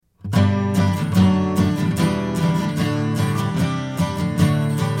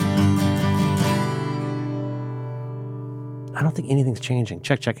I don't think anything's changing.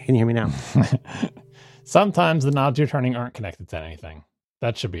 Check. Can you hear me now? Sometimes the knobs you're turning aren't connected to anything.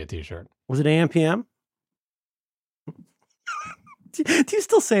 That should be a t-shirt. Was it AM, PM? Do you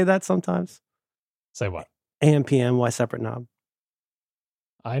still say that sometimes? Say what? AM, PM, why separate knob?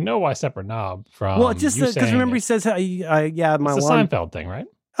 I know why separate knob from. Well, just because remember he says, yeah, my it's the alarm. Seinfeld thing, right?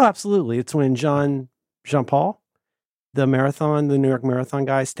 Oh, absolutely. It's when Jean Paul, the New York Marathon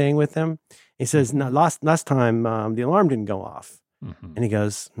guy, is staying with him. He says, no, last time the alarm didn't go off. Mm-hmm. And he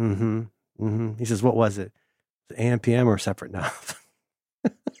goes, He says, what was it? AM, PM, or separate knob?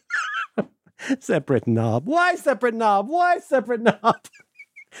 Separate knob. Why separate knob? Why separate knob?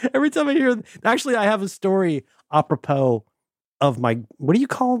 Every time I hear, actually, I have a story apropos of my, what do you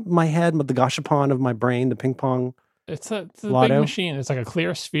call my head? The gashapon of my brain, the ping pong. It's a big machine. It's like a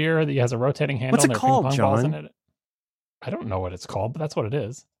clear sphere that has a rotating handle. What's it called, ping pong John? balls in it. I don't know what it's called, but that's what it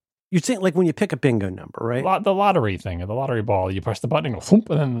is. You're saying like when you pick a bingo number, right? The lottery thing, the lottery ball. You press the button, and go thump,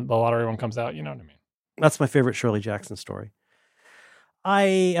 and then the lottery one comes out. You know what I mean? That's my favorite Shirley Jackson story.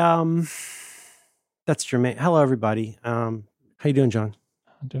 That's Jermaine. Hello, everybody. How you doing, John?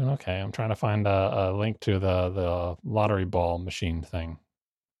 I'm doing okay. I'm trying to find a link to the lottery ball machine thing.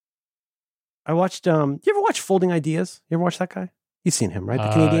 I watched. You ever watch Folding Ideas? You ever watch that guy? You've seen him, right?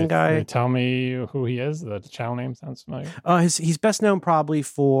 The Canadian guy. Tell me who he is. The channel name sounds familiar. He's best known probably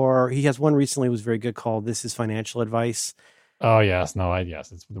for. He has one recently was very good called "This Is Financial Advice." Oh yes,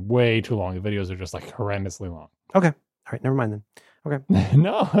 yes. It's way too long. The videos are just like horrendously long. Okay, all right, never mind then. Okay,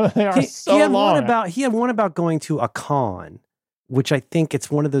 no, they are so long. He had one about going to a con, which I think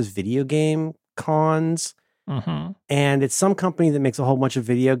it's one of those video game cons, and it's some company that makes a whole bunch of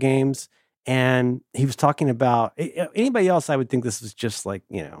video games. And he was talking about anybody else. I would think this was just like,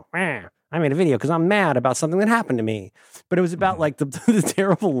 I made a video because I'm mad about something that happened to me. But it was about like the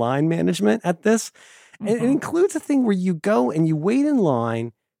terrible line management at this. And it includes a thing where you go and you wait in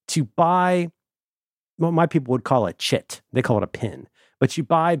line to buy what my people would call a chit. They call it a pin. But you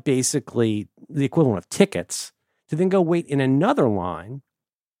buy basically the equivalent of tickets to then go wait in another line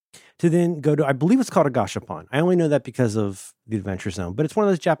to then go to, I believe it's called a gashapon. I only know that because of the Adventure Zone. But it's one of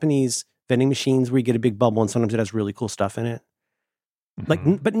those Japanese vending machines where you get a big bubble and sometimes it has really cool stuff in it. Like,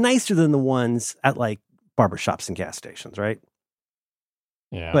 but nicer than the ones at like barbershops and gas stations, right?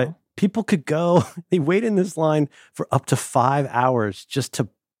 Yeah. But people could go, they wait in this line for up to 5 hours just to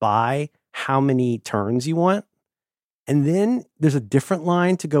buy how many turns you want. And then there's a different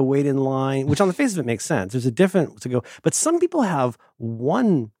line to go wait in line, which on the face of it makes sense. There's a different to go, but some people have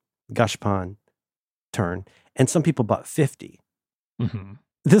one gashapon turn and some people bought 50.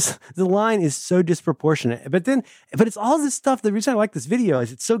 The line is so disproportionate, but it's all this stuff. The reason I like this video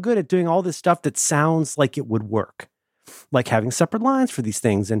is it's so good at doing all this stuff that sounds like it would work, like having separate lines for these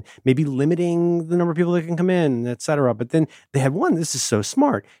things and maybe limiting the number of people that can come in, et cetera. But then they had one, this is so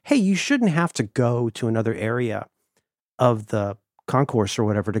smart. Hey, you shouldn't have to go to another area of the concourse or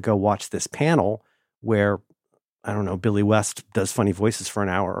whatever to go watch this panel where, I don't know, Billy West does funny voices for an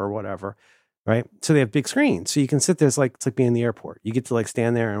hour or whatever. Right. So they have big screens. So you can sit there. It's like being in the airport. You get to like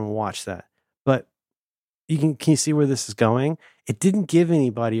stand there and watch that. But can you see where this is going? It didn't give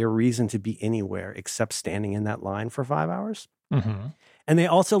anybody a reason to be anywhere except standing in that line for 5 hours. And they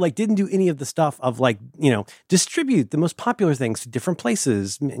also like didn't do any of the stuff of like, distribute the most popular things to different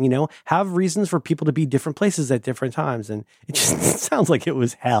places, have reasons for people to be different places at different times. And it just sounds like it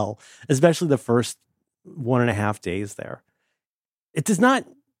was hell, especially the first 1.5 days there. It does not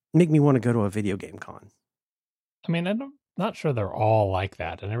make me want to go to a video game con. I mean, I'm not sure they're all like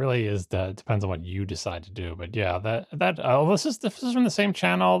that, and it really is. Depends on what you decide to do. But yeah, this is from the same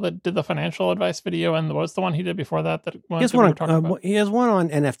channel that did the financial advice video, and what's the one he did before that? He has one on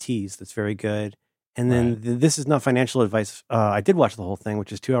NFTs that's very good, and then this is not financial advice. I did watch the whole thing,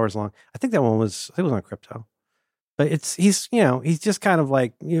 which is 2 hours long. I think that one was on crypto, but he's just kind of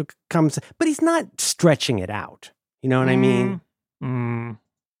like comes, but he's not stretching it out. You know what I mean?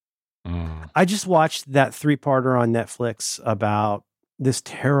 I just watched that 3-parter on Netflix about this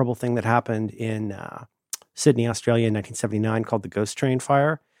terrible thing that happened in Sydney, Australia in 1979 called the Ghost Train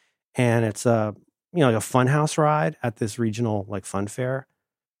Fire. And it's like a funhouse ride at this regional like fun fair.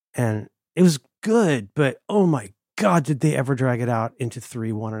 And it was good, but oh my God, did they ever drag it out into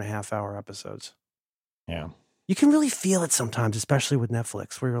 3 1.5 hour episodes? Yeah. You can really feel it sometimes, especially with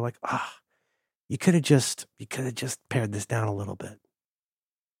Netflix, where you're like, you could have just pared this down a little bit.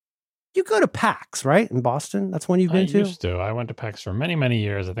 You go to PAX, right? In Boston? That's one you've been to? I used to. I went to PAX for many, many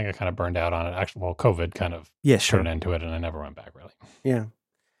years. I think I kind of burned out on it. Actually, COVID kind of turned into it, and I never went back, really. Yeah.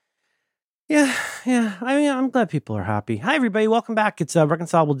 I mean, I'm glad people are happy. Hi, everybody. Welcome back. It's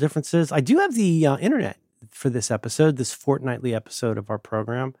Reconcilable Differences. I do have the internet for this episode, this fortnightly episode of our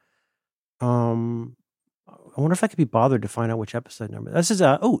program. I wonder if I could be bothered to find out which episode number. This is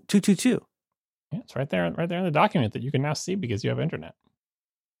 222. Yeah, it's right there in the document that you can now see because you have internet.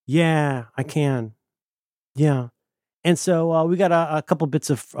 Yeah, I can. Yeah. And so we got a couple bits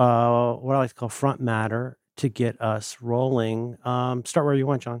of what I like to call front matter to get us rolling. Start where you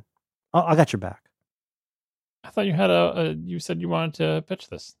want, John. Oh, I got your back. I thought you had you said you wanted to pitch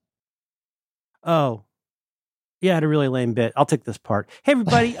this. Oh, yeah, I had a really lame bit. I'll take this part. Hey,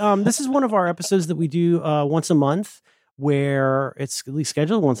 everybody. This is one of our episodes that we do once a month, where it's at least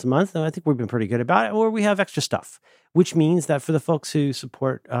scheduled once a month. And I think we've been pretty good about it, where we have extra stuff, which means that for the folks who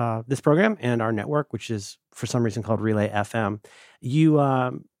support this program and our network, which is for some reason called Relay FM, you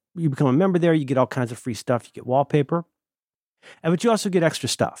become a member there. You get all kinds of free stuff. You get wallpaper, but you also get extra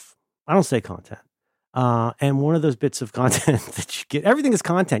stuff. I don't say content. And one of those bits of content that you get, everything is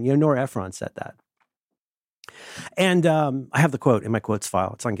content. Nora Ephron said that. And I have the quote in my quotes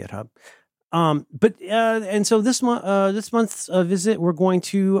file. It's on GitHub. And so this month's visit, we're going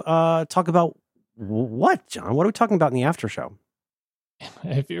to talk about what, John? What are we talking about in the after show?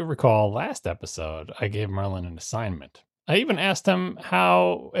 If you recall last episode, I gave Merlin an assignment. I even asked him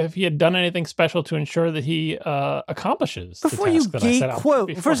if he had done anything special to ensure that he accomplishes before the task you that I set out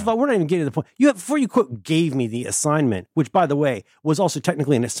quote. First of all, we're not even getting to the point. Before you quote gave me the assignment, which by the way was also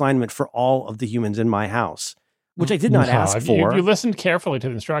technically an assignment for all of the humans in my house, which I did not ask for. You listened carefully to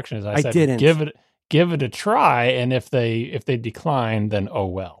the instructions. I said, didn't. Give it a try, and if they decline, then oh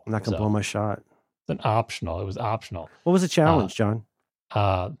well. I'm not going to blow my shot. It was optional. What was the challenge, John?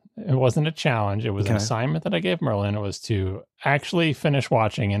 It wasn't a challenge. It was an assignment that I gave Merlin. It was to actually finish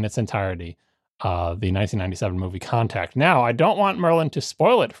watching in its entirety the 1997 movie Contact. Now, I don't want Merlin to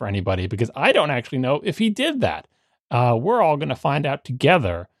spoil it for anybody because I don't actually know if he did that. We're all going to find out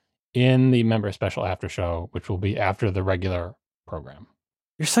together in the member special after show, which will be after the regular program.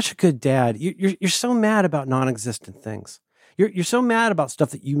 You're such a good dad. You're so mad about non-existent things. You're so mad about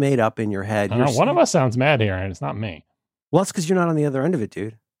stuff that you made up in your head. One of us sounds mad here, and it's not me. Well, that's because you're not on the other end of it,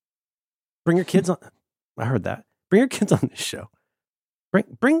 dude. Bring your kids on. I heard that. Bring your kids on this show.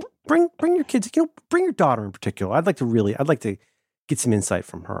 Bring your kids. Bring your daughter in particular. I'd like to get some insight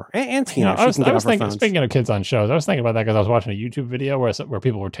from her and Tina. Speaking of kids on shows, I was thinking about that because I was watching a YouTube video where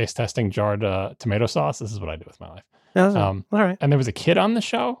people were taste testing jarred tomato sauce. This is what I do with my life. All right. And there was a kid on the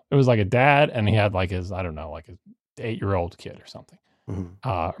show. It was like a dad, and he had like his 8-year-old kid or something,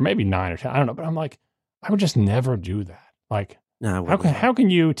 or maybe 9 or 10. I don't know. But I'm like, I would just never do that. Like, no, how can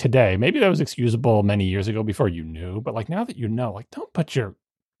you today? Maybe that was excusable many years ago before you knew, but like now that you know, like don't put your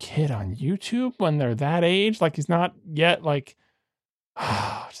kid on YouTube when they're that age. Like he's not yet like,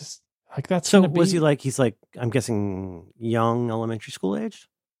 just like that's. So was he like? He's like, I'm guessing young elementary school age.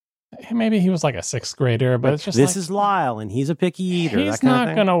 Maybe he was like a 6th grader, but it's just this is Lyle, and he's a picky eater. He's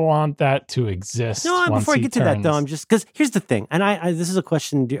not going to want that to exist. No, before I get to that though, I'm just because here's the thing, and I this is a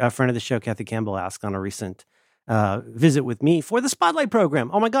question a friend of the show, Kathy Campbell, asked on a recent visit with me for the Spotlight program.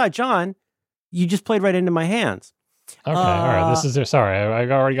 Oh my God, John, you just played right into my hands. Okay, all right. Sorry, I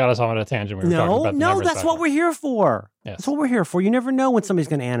already got us on a tangent. That's what we're here for. Yes. That's what we're here for. You never know when somebody's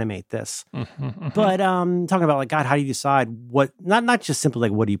going to animate this. But talking about like, God, how do you decide what? Not just simply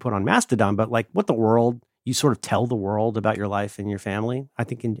like what do you put on Mastodon, but like what the world you sort of tell the world about your life and your family. I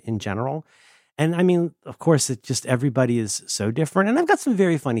think in general. And I mean, of course, it's just everybody is so different. And I've got some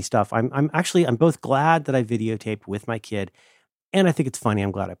very funny stuff. I'm both glad that I videotaped with my kid, and I think it's funny.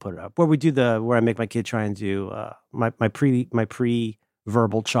 I'm glad I put it up. Where I make my kid try and do my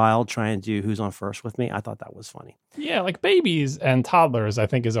pre-verbal child try and do who's on first with me. I thought that was funny. Yeah, like babies and toddlers, I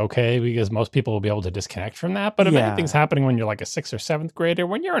think is okay because most people will be able to disconnect from that. But if anything's happening when you're like a 6th or 7th grader,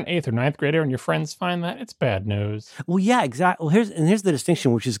 when you're an 8th or 9th grader and your friends find that, it's bad news. Well, yeah, exactly. Well, here's the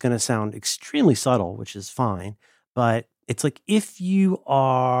distinction, which is going to sound extremely subtle, which is fine. But it's like if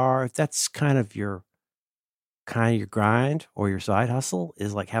that's kind of your grind or your side hustle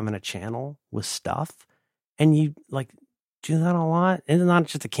is like having a channel with stuff, and you like do that a lot, and not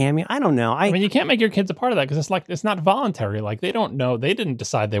just a cameo. I don't know. I mean, you can't make your kids a part of that because it's not voluntary. Like they don't know. They didn't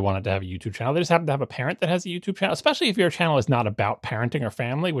decide they wanted to have a YouTube channel. They just happen to have a parent that has a YouTube channel. Especially if your channel is not about parenting or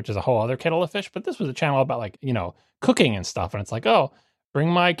family, which is a whole other kettle of fish. But this was a channel about like cooking and stuff, and it's like, oh, bring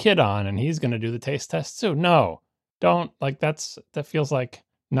my kid on, and he's going to do the taste test too. No, don't like that feels like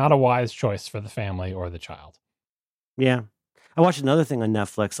not a wise choice for the family or the child. Yeah. I watched another thing on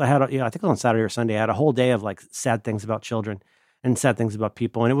Netflix. I had, I think it was on Saturday or Sunday. I had a whole day of like sad things about children and sad things about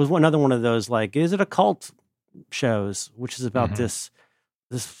people. And it was another one of those, like, is it a cult shows, which is about this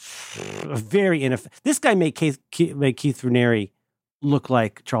very this guy made Keith Raniere look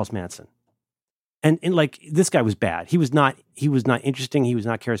like Charles Manson. And like this guy was bad. He was not interesting. He was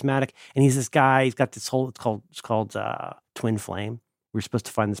not charismatic. And he's this guy. He's got this whole. It's called twin flame. We're supposed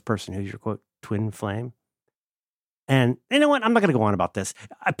to find this person who's your quote twin flame. And you know what? I'm not going to go on about this.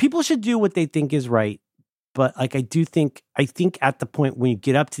 People should do what they think is right. But like I think at the point when you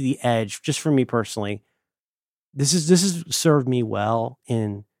get up to the edge, just for me personally, this has served me well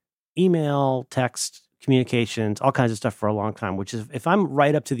in email, text, communications, all kinds of stuff for a long time, which is if I'm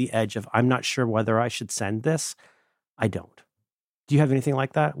right up to the edge of I'm not sure whether I should send this, I don't. Do you have anything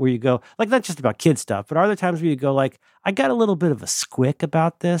like that where you go, like not just about kid stuff, but are there times where you go like, I got a little bit of a squick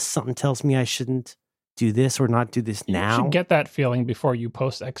about this. Something tells me I shouldn't do this or not do this now. You should get that feeling before you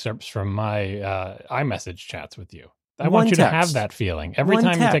post excerpts from my iMessage chats with you. I want you to have that feeling. Every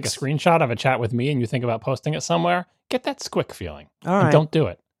time you take a screenshot of a chat with me and you think about posting it somewhere, get that squick feeling. All right. And don't do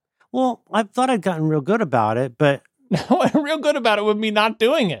it. Well, I thought I'd gotten real good about it, but... No, real good about it would be not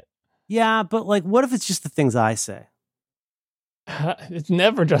doing it. Yeah, but like, what if it's just the things I say? It's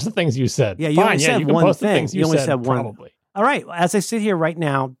never just the things you said. Yeah, you only said one thing. You only said one. Probably. All right, as I sit here right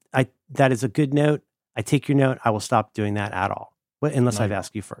now, that is a good note. I take your note. I will stop doing that at all, unless I've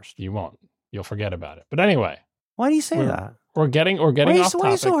asked you first. You won't. You'll forget about it. But anyway. Why do you say that? We're getting off topic. Why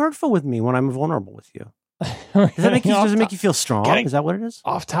are you so hurtful with me when I'm vulnerable with you? Does it make you feel strong? Is that what it is?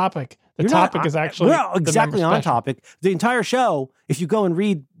 Off topic. The topic is actually we're exactly on topic. The entire show, if you go and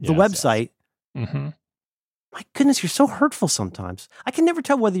read the website, my goodness, you're so hurtful sometimes. I can never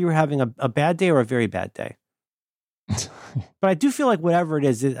tell whether you're having a bad day or a very bad day. But I do feel like whatever it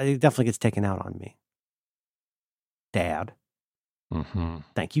is, it definitely gets taken out on me. Dad. Mm-hmm.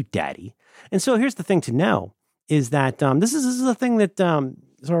 Thank you, Daddy. And so here's the thing to know is that this is a thing that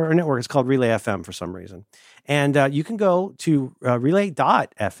our network is called Relay FM for some reason. And you can go to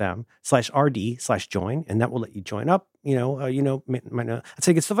relay.fm/RD/join, and that will let you join up. I'd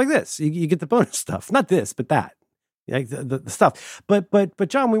say get stuff like this. You get the bonus stuff, not this, but that. Like the stuff. But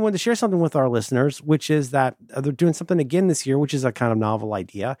John, we wanted to share something with our listeners, which is that they're doing something again this year, which is a kind of novel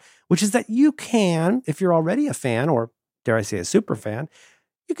idea, which is that you can, if you're already a fan, or dare I say a super fan,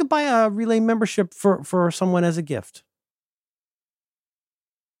 you could buy a Relay membership for someone as a gift.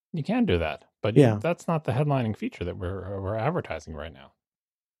 You can do that, but that's not the headlining feature that we're advertising right now.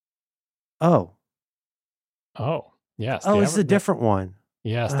 Oh, yes. Oh, this is a different one.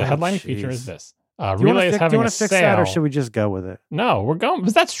 Yes, the headlining feature is this. Relay is having a sale. Do you want to fix that, or should we just go with it? No, we're going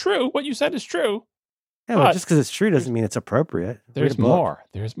because that's true. What you said is true. Yeah, but just because it's true doesn't mean it's appropriate. There's more.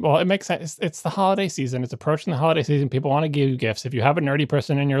 It makes sense. It's the holiday season. It's approaching the holiday season. People want to give you gifts. If you have a nerdy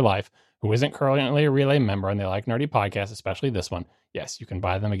person in your life who isn't currently a Relay member and they like nerdy podcasts, especially this one, yes, you can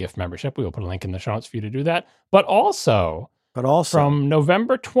buy them a gift membership. We will put a link in the show notes for you to do that. But also from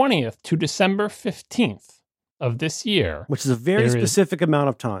November 20th to December 15th of this year, which is a very specific amount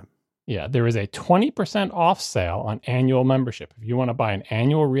of time. Yeah, there is a 20% off sale on annual membership. If you want to buy an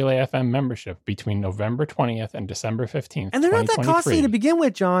annual Relay FM membership between November 20th and December 15th, and they're not that costly to begin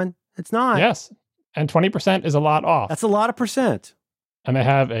with, John. It's not. Yes, and 20% is a lot off. That's a lot of percent. And they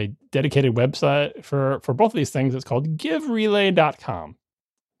have a dedicated website for both of these things. It's called giverelay.com.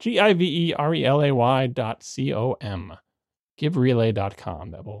 GIVERELAY.com.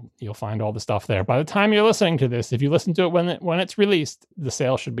 giverelay.com. You'll find all the stuff there. By the time you're listening to this, if you listen to it when it's released, the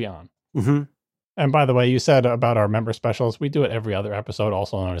sale should be on. Mm-hmm. And by the way, you said about our member specials, we do it every other episode,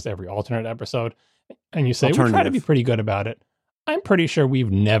 also known as every alternate episode. And you say we try to be pretty good about it. I'm pretty sure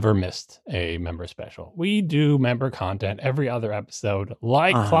we've never missed a member special. We do member content every other episode,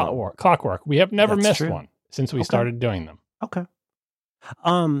 like clockwork. We have never missed one since we started doing them. Okay.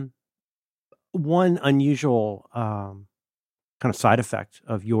 One unusual kind of side effect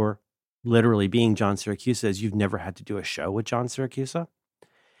of your literally being John Siracusa is you've never had to do a show with John Siracusa.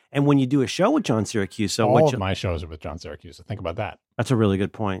 And when you do a show with John Siracusa... All of my shows are with John Siracusa. Think about that. That's a really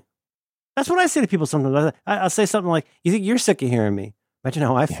good point. That's what I say to people sometimes. I'll say something like, you think you're sick of hearing me? Imagine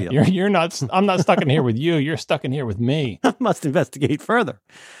how I feel. You're not... I'm not stuck in here with you. You're stuck in here with me. I must investigate further.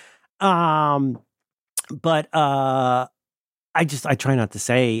 I try not to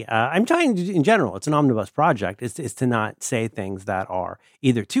say, I'm trying to, in general, it's an omnibus project, is to not say things that are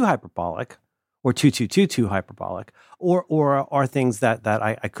either too hyperbolic or too hyperbolic, or are things that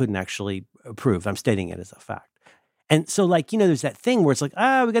I couldn't actually prove. I'm stating it as a fact. And so there's that thing where it's like,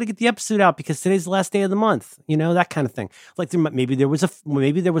 we got to get the episode out because today's the last day of the month, that kind of thing. Like maybe there was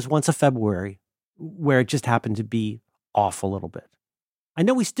once a February where it just happened to be off a little bit. I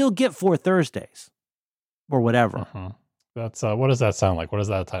know we still get 4 Thursdays or whatever. Uh-huh. That's what does that sound like? What is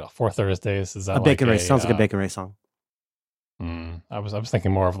that title? 4 Thursdays? Is that a Bacon Race? Sounds like a Bacon Race song. I was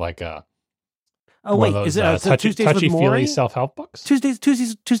thinking more of like a. Oh wait, those, is it Tuesdays with Maury? Touchy-feely self-help books?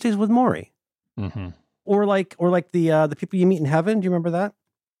 Tuesdays with Maury. Mm-hmm. Or like the people you meet in heaven. Do you remember that?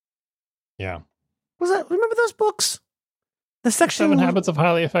 Yeah. Remember those books? The section 7 Habits of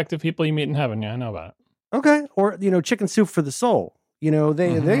Highly Effective People You Meet in Heaven. Yeah, I know about it. Okay. Or, Chicken Soup for the Soul. They got a lot of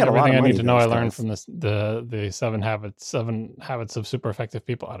money. Everything I need to know I learned guys. from the 7 habits of super effective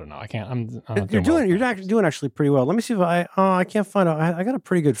people. I don't know. I can't. You're actually doing pretty well. Let me see if I can't find out. I got a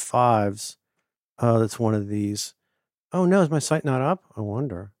pretty good 5s. That's one of these. Oh no, is my site not up? I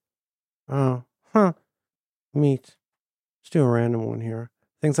wonder. Oh, huh. Let's do a random one here.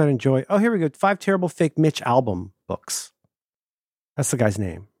 Things I'd enjoy. Oh, here we go. 5 terrible fake Mitch Albom books. That's the guy's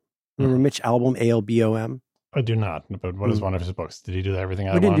name. Remember Mitch Albom, ALBOM? I do not. But what is one of his books? Did he do everything?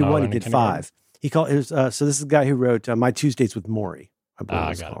 He didn't do one. He did 5. He called it. So this is the guy who wrote My Tuesdays with Maury. I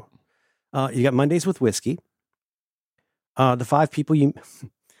believe it's called. You got Mondays with Whiskey. The 5 people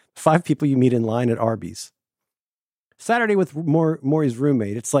you meet in line at Arby's. Saturday with Maury's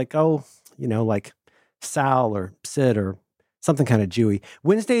roommate. It's like like Sal or Sid or something kind of Jewy.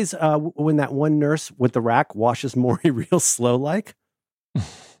 Wednesdays when that one nurse with the rack washes Maury real slow like.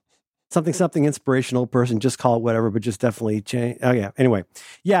 Something inspirational person, just call it whatever, but just definitely change. Oh yeah. Anyway.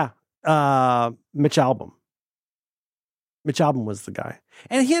 Yeah. Mitch Albom. Mitch Albom was the guy.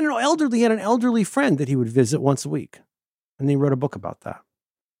 And he had an elderly friend that he would visit once a week. And he wrote a book about that.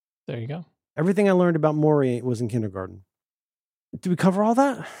 There you go. Everything I learned about Maury was in kindergarten. Did we cover all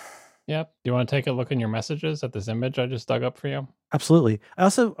that? Yep. Do you want to take a look in your messages at this image I just dug up for you? Absolutely. I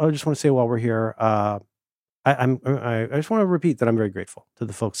just want to say while we're here, I just want to repeat that I'm very grateful to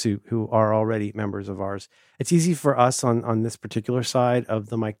the folks who are already members of ours. It's easy for us on this particular side of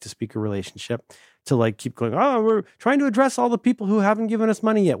the mic to speaker relationship to keep going, we're trying to address all the people who haven't given us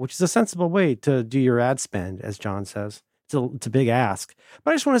money yet, which is a sensible way to do your ad spend, as John says. It's a big ask.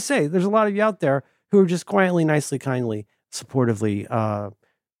 But I just want to say there's a lot of you out there who are just quietly, nicely, kindly, supportively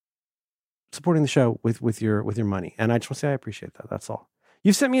supporting the show with your money. And I just want to say I appreciate that. That's all.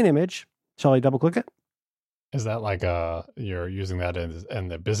 You've sent me an image. Shall I double click it? Is that you're using that in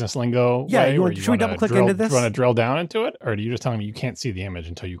the business lingo? Yeah, should we double click into this? Do you want to drill down into it? Or are you just telling me you can't see the image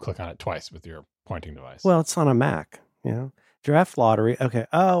until you click on it twice with your pointing device? Well, it's on a Mac, Draft lottery. Okay.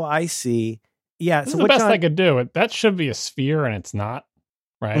 Oh, I see. Yeah. This is the best I could do. That should be a sphere and it's not,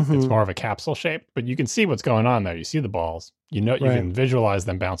 right? Mm-hmm. It's more of a capsule shape, but you can see what's going on there. You see the balls. You can visualize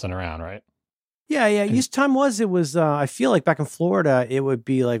them bouncing around, right? Yeah. Use time it was I feel like back in Florida, it would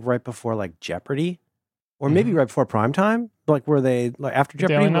be right before Jeopardy. Or maybe right before prime time, where they after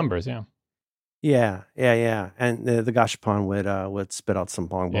Jeopardy. Daily numbers, yeah. Yeah. And the gashapon would spit out some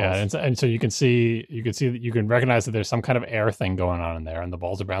pong balls. Yeah, and so you can recognize that there's some kind of air thing going on in there, and the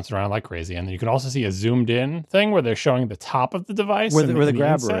balls are bouncing around like crazy. And then you can also see a zoomed in thing where they're showing the top of the device where the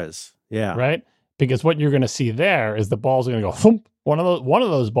grabber is. Yeah, right. Because what you're going to see there is the balls are going to go thump. One of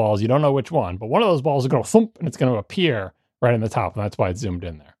those balls, you don't know which one, but one of those balls is going to thump, and it's going to appear right in the top, and that's why it's zoomed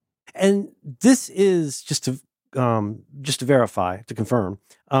in there. And this is just to verify, to confirm.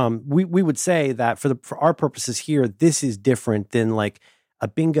 We would say that for our purposes here, this is different than a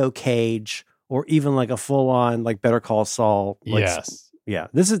bingo cage or even a full on Better Call Saul. Yes. Yeah.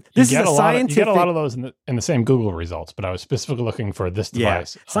 This is a scientific. You get a lot of those in the same Google results, but I was specifically looking for this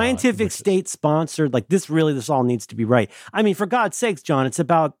device. Yeah. Scientific, state sponsored. This all needs to be right. I mean, for God's sakes, John, it's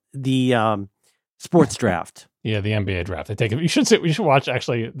about the sports draft. Yeah, the NBA draft. You should watch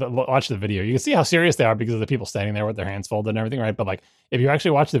watch the video. You can see how serious they are because of the people standing there with their hands folded and everything, right? But if you actually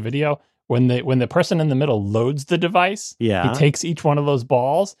watch the video, when the person in the middle loads the device, he takes each one of those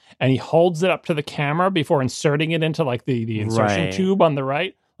balls and he holds it up to the camera before inserting it into the insertion tube on the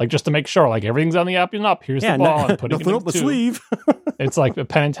right, just to make sure everything's on the up and up. Here's the ball and putting it in the sleeve. It's like a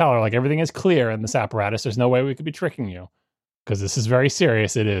Penn and Teller, everything is clear in this apparatus. There's no way we could be tricking you because this is very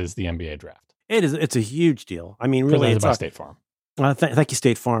serious. It is the NBA draft. It is. It's a huge deal. I mean, really, it's about State Farm. Thank you,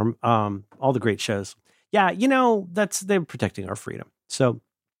 State Farm. All the great shows. Yeah, they're protecting our freedom. So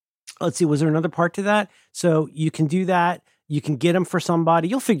let's see. Was there another part to that? So you can do that. You can get them for somebody.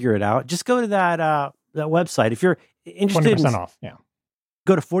 You'll figure it out. Just go to that website if you're interested. 20% off. Yeah.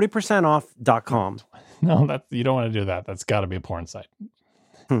 Go to 40percentoff.com. No, you don't want to do that. That's got to be a porn site.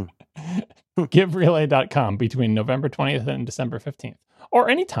 GiveRelay.com between November 20th and December 15th. Or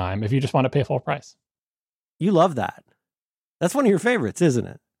anytime if you just want to pay full price. You love that. That's one of your favorites, isn't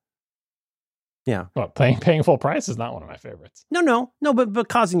it? Yeah. Well, paying full price is not one of my favorites. No, but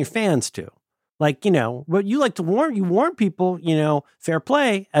causing your fans to. But you like to warn people, fair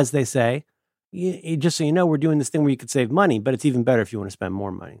play, as they say. Just so we're doing this thing where you could save money, but it's even better if you want to spend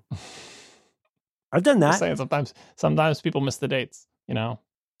more money. I've done that. Saying sometimes people miss the dates, You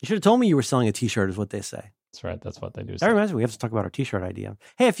should have told me you were selling a t-shirt is what they say. That's right. That's what they do. That reminds me, we have to talk about our t-shirt idea.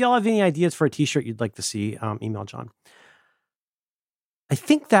 Hey, if y'all have any ideas for a t-shirt you'd like to see, email John. I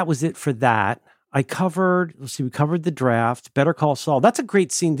think that was it for that. We covered the draft, Better Call Saul. That's a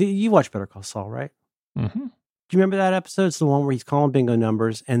great scene. You watch Better Call Saul, right? Mm-hmm. Do you remember that episode? It's the one where he's calling bingo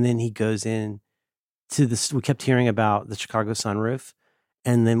numbers, and then he goes in to this. We kept hearing about the Chicago sunroof,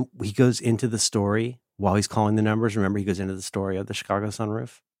 and then he goes into the story while he's calling the numbers. Remember, he goes into the story of the Chicago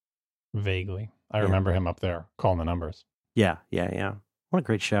sunroof? Vaguely. I remember him up there calling the numbers. Yeah. What a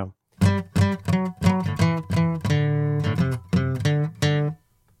great show.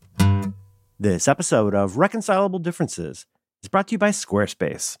 This episode of Reconcilable Differences is brought to you by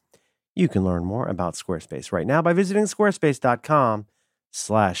Squarespace. You can learn more about Squarespace right now by visiting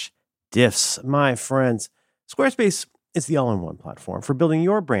squarespace.com/diffs. My friends, Squarespace is the all-in-one platform for building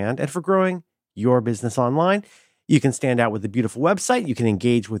your brand and for growing your business online. You can stand out with a beautiful website. You can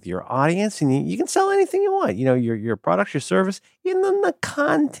engage with your audience, and you can sell anything you want. You know, your products, your service, even the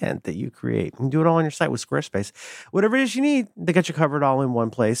content that you create. You can do it all on your site with Squarespace. Whatever it is you need, they got you covered all in one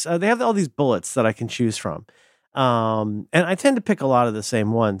place. They have all these bullets that I can choose from. And I tend to pick a lot of the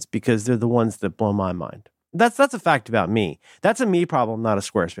same ones because they're the ones that blow my mind. That's a fact about me. That's a me problem, not a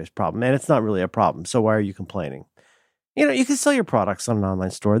Squarespace problem. And it's not really a problem. So why are you complaining? You know, you can sell your products on an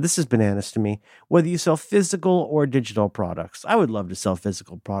online store. This is bananas to me. Whether you sell physical or digital products, I would love to sell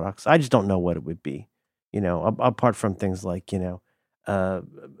physical products. I just don't know what it would be. You know, apart from things like,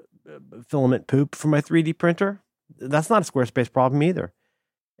 filament poop for my 3D printer. That's not a Squarespace problem either.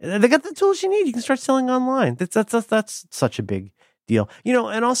 They got the tools you need. You can start selling online. That's such a big deal. You know,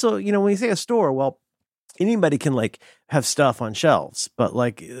 and also, you know, when you say a store, well, anybody can like have stuff on shelves, but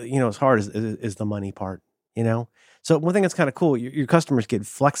like, you know, as hard is the money part, you know? So one thing that's kind of cool, your customers get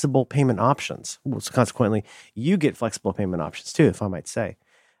flexible payment options. So consequently, you get flexible payment options too, if I might say.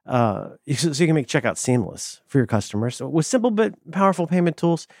 So you can make checkout seamless for your customers. So with simple but powerful payment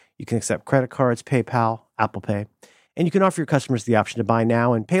tools, you can accept credit cards, PayPal, Apple Pay, and you can offer your customers the option to buy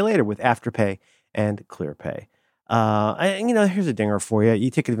now and pay later with Afterpay and ClearPay. And, you know, here's a dinger for you.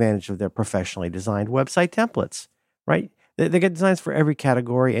 You take advantage of their professionally designed website templates, right? They get designs for every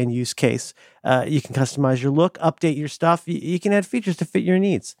category and use case. You can customize your look, update your stuff. You can add features to fit your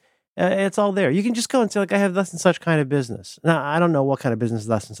needs. It's all there. You can just go and say, like, I have thus and such kind of business. Now, I don't know what kind of business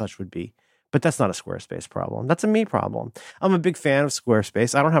thus and such would be, but that's not a Squarespace problem. That's a me problem. I'm a big fan of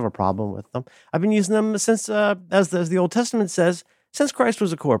Squarespace. I don't have a problem with them. I've been using them since, as the Old Testament says, since Christ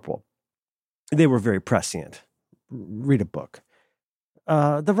was a corporal. They were very prescient. Read a book.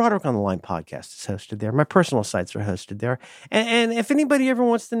 The Roderick on the Line podcast is hosted there. My personal sites are hosted there. And if anybody ever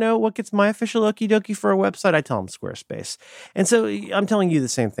wants to know what gets my official okie dokie for a website, I tell them Squarespace. And so I'm telling you the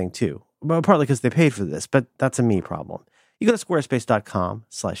same thing too, but partly because they paid for this, but that's a me problem. You go to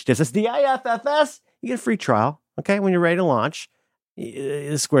squarespace.com/diffs. That's DIFFS. You get a free trial. Okay. When you're ready to launch,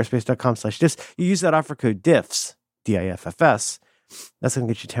 squarespace.com/diffs. You use that offer code diffs, DIFFS. That's going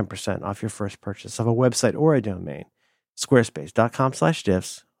to get you 10% off your first purchase of a website or a domain.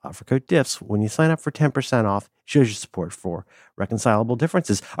 Squarespace.com/diffs, offer code diffs. When you sign up for 10% off, shows your support for Reconcilable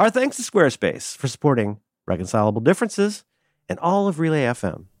Differences. Our thanks to Squarespace for supporting Reconcilable Differences and all of Relay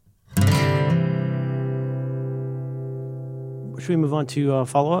FM. Should we move on to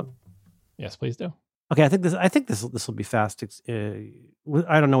follow-up? Yes, please do. Okay, I think this will be fast.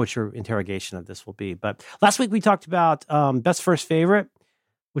 I don't know what your interrogation of this will be, but last week we talked about Best First Favorite,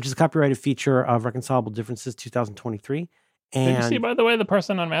 which is a copyrighted feature of Reconcilable Differences 2023. And did you see, by the way, the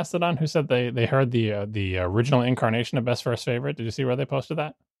person on Mastodon who said they heard the original incarnation of Best First Favorite? Did you see where they posted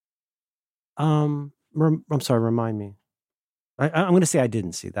that? I'm sorry, remind me. I'm going to say I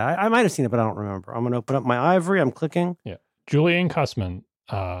didn't see that. I might have seen it, but I don't remember. I'm going to open up my Ivory. I'm clicking. Yeah. Julian Cussman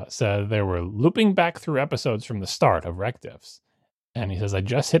said they were looping back through episodes from the start of RecDiffs. And he says, I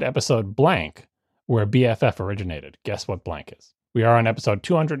just hit episode blank where BFF originated. Guess what blank is? We are on episode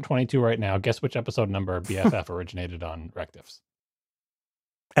 222 right now. Guess which episode number BFF originated on RecDiffs?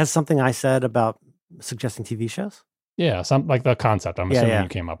 As something I said about suggesting TV shows? Yeah, some like the concept. I'm assuming you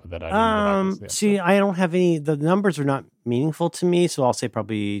came up with it. See, I don't have any. The numbers are not meaningful to me, so I'll say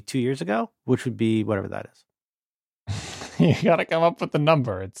probably 2 years ago, which would be whatever that is. You got to come up with the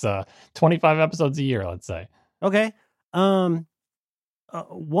number. It's 25 episodes a year, let's say. Okay.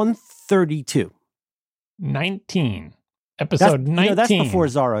 132. 19. Episode 19. That's before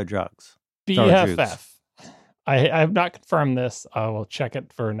Zorro Drugs. BFF. I have not confirmed this. I will check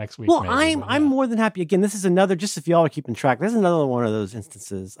it for next week. Well, maybe, I'm more than happy. Again, this is another, just if y'all are keeping track, this is another one of those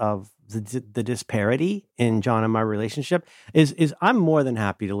instances of the disparity in John and my relationship is I'm more than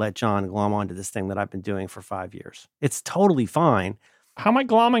happy to let John glom onto this thing that I've been doing for 5 years. It's totally fine. How am I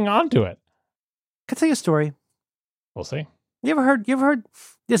glomming onto it? Can I tell you a story? We'll see. You ever heard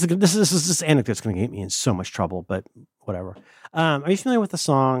this anecdote's going to get me in so much trouble, but whatever. Are you familiar with a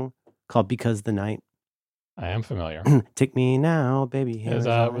song called "Because the Night"? I am familiar. Take me now, baby.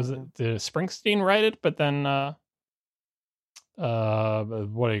 Was it, did Springsteen write it? But then,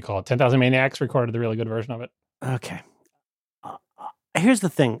 what do you call it? 10,000 Maniacs recorded the really good version of it. Okay. Here's the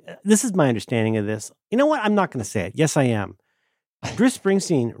thing. This is my understanding of this. You know what? I'm not going to say it. Yes, I am. Bruce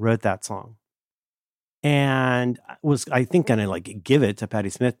Springsteen wrote that song and was, I think, going to like give it to Patti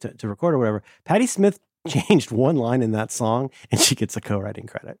Smith to record or whatever. Patti Smith changed one line in that song and she gets a co-writing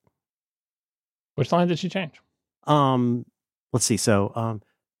credit. Which line did she change? Let's see. So,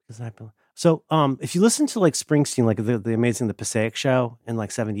 if you listen to like Springsteen, like the Passaic Show in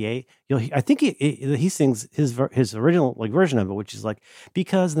like '78, I think he sings his original like version of it, which is like,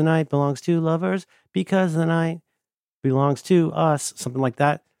 because the night belongs to lovers, because the night belongs to us, something like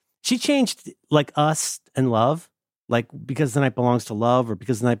that. She changed like us and love, like because the night belongs to love or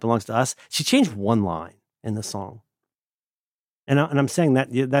because the night belongs to us. She changed one line in the song. And I'm saying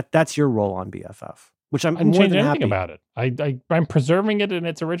that's your role on BFF, which I'm I didn't more change than anything happy about it. I'm preserving it in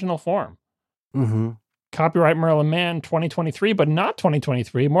its original form. Mm-hmm. Copyright Merlin Mann 2023, but not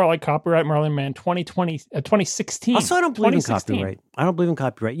 2023. More like Copyright Merlin Mann 2016. Also, I don't believe in copyright. I don't believe in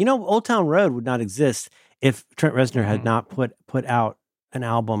copyright. You know, Old Town Road would not exist if Trent Reznor had not put out an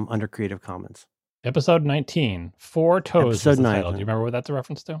album under Creative Commons. Episode 19, Four Toes. Episode 9. Title. Do you remember what that's a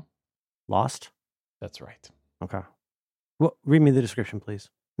reference to? Lost? That's right. Okay. Well, read me the description, please.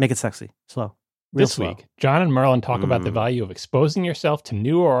 Make it sexy. Slow. This week, John and Merlin talk about the value of exposing yourself to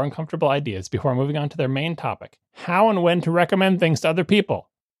new or uncomfortable ideas before moving on to their main topic, how and when to recommend things to other people.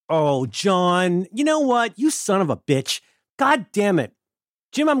 Oh, John, you know what? You son of a bitch. God damn it.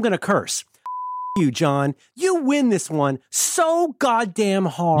 Jim, I'm going to curse. You, John. You win this one so goddamn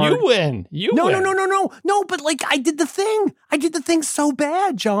hard. You win. No, but like I did the thing so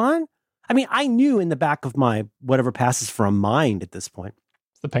bad, John. I mean, I knew in the back of my whatever passes for a mind at this point.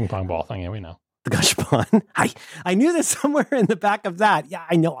 It's the ping pong ball thing. Yeah, we know. The gush pun. I knew this somewhere in the back of that. Yeah,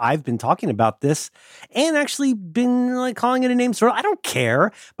 I know I've been talking about this and actually been like calling it a name. I don't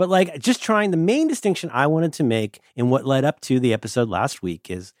care, but like just trying the main distinction I wanted to make in what led up to the episode last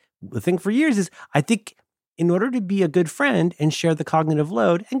week is the thing for years is I think in order to be a good friend and share the cognitive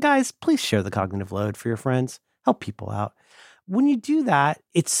load, and guys, please share the cognitive load for your friends, help people out. When you do that,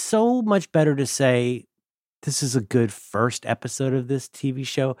 it's so much better to say, this is a good first episode of this TV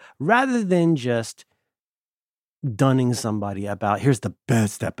show, rather than just dunning somebody about, here's the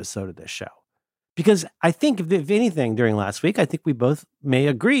best episode of this show. Because I think, if anything, during last week, I think we both may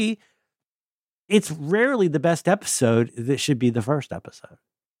agree, it's rarely the best episode that should be the first episode.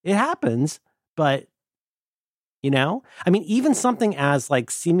 It happens, but, you know? I mean, even something as like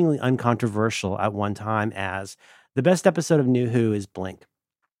seemingly uncontroversial at one time as the best episode of New Who is Blink.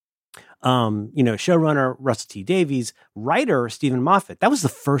 Showrunner Russell T Davies, writer Stephen Moffat. That was the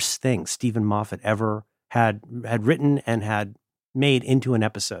first thing Stephen Moffat ever had written and had made into an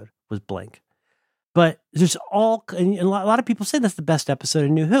episode was Blink. But there's and a lot of people say that's the best episode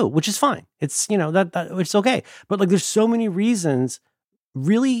of New Who, which is fine. It's that it's okay. But like, there's so many reasons.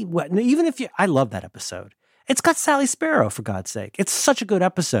 Really, even if I love that episode. It's got Sally Sparrow, for God's sake. It's such a good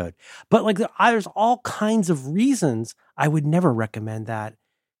episode. But like, there's all kinds of reasons I would never recommend that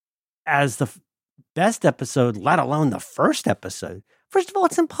as the best episode, let alone the first episode. First of all,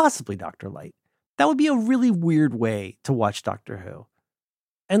 it's impossibly Dr. Light. That would be a really weird way to watch Doctor Who.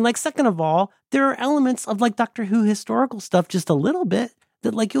 And like, second of all, there are elements of like Doctor Who historical stuff just a little bit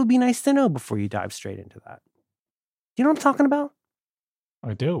that like it would be nice to know before you dive straight into that. Do you know what I'm talking about?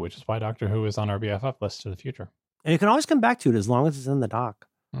 I do, which is why Doctor Who is on our BFF list to the future. And you can always come back to it as long as it's in the doc.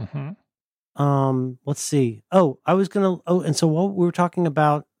 Mm-hmm. Let's see. And so what we were talking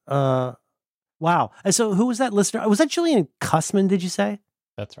about, wow. And so who was that listener? Was that Julian Cussman, did you say?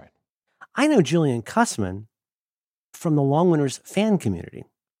 That's right. I know Julian Cussman from the Long Winters fan community.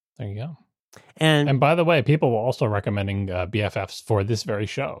 There you go. And by the way, people were also recommending BFFs for this very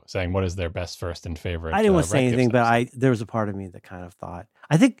show, saying what is their best, first, and favorite. I didn't want to say anything, but there was a part of me that kind of thought,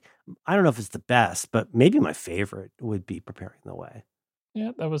 I don't know if it's the best, but maybe my favorite would be Preparing the Way.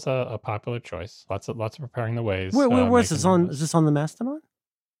 Yeah, that was a popular choice. Lots of Preparing the Ways. Where's this on? Is this on the Mastodon?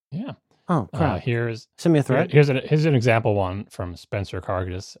 Yeah. Oh, crap. Send me a thread. Here's an example one from Spencer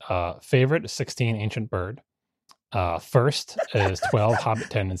Cargis. Favorite 16 Ancient Bird. First is 12 Hobbit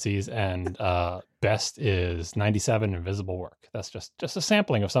Tendencies, and best is 97 Invisible Work. That's just a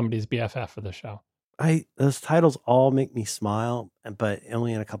sampling of somebody's BFF for the show. Those titles all make me smile, but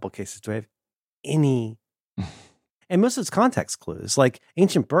only in a couple cases do I have any And most of it's context clues. Like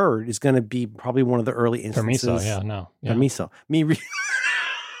Ancient Bird is going to be probably one of the early instances. Permiso, yeah, no. Yeah. Permiso.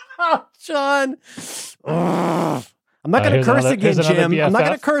 Oh, John. Ugh. I'm not going to curse again, Jim. I'm not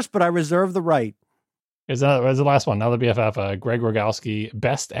going to curse, but I reserve the right. Here's the last one. Another BFF, Greg Rogowski,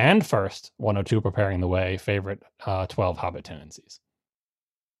 best and first 102 Preparing the Way, favorite 12 Hobbit tendencies.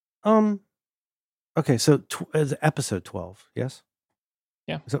 Okay, so episode 12, yes?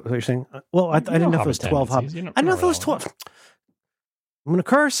 Yeah. Is that what you're saying? Well, I didn't know if it was 12 Hobbit. I didn't know if it was 12. I'm going to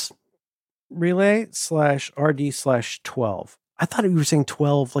curse. Relay/RD/12. I thought you were saying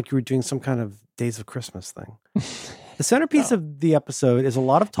 12 like you were doing some kind of Days of Christmas thing. The centerpiece of the episode is a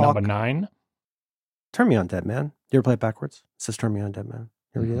lot of talk. Number 9. Turn Me On, Dead Man. You ever play it backwards? It says Turn Me On, Dead Man.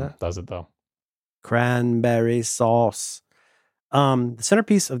 You ever do that? Does it, though? Cranberry sauce. The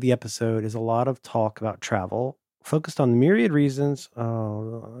centerpiece of the episode is a lot of talk about travel, focused on the myriad reasons.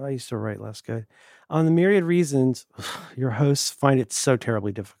 Oh, I used to write less good. On the myriad reasons your hosts find it so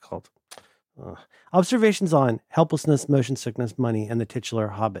terribly difficult. Observations on helplessness, motion sickness, money, and the titular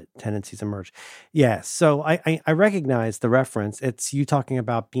Hobbit tendencies emerge. Yeah, so I recognize the reference. It's you talking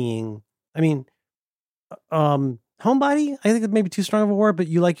about being, homebody. I think it may be too strong of a word, but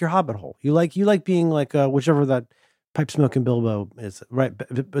you like your Hobbit hole. You like being like whichever that pipe smoking Bilbo is, right?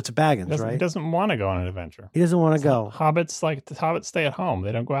 It's a Baggins, right? He doesn't want to go on an adventure. He doesn't want to go. Hobbits stay at home.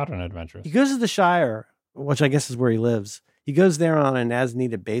 They don't go out on adventures. He goes to the Shire, which I guess is where he lives. He goes there on an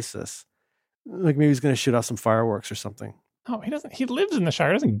as-needed basis. Like maybe he's going to shoot off some fireworks or something. No, he doesn't. He lives in the Shire.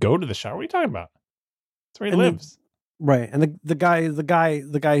 He doesn't go to the Shire. What are you talking about? That's where he lives. Right. And the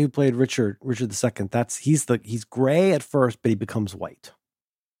guy who played Richard II, he's gray at first, but he becomes white.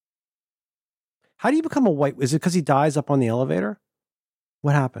 How do you become a white? Is it because he dies up on the elevator?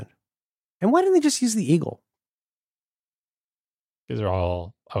 What happened? And why didn't they just use the eagle? I was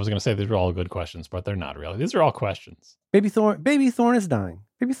going to say these are all good questions, but they're not really. These are all questions. Baby Thorn is dying.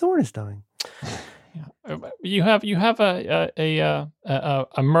 Baby Thorn is dying. Yeah. You have a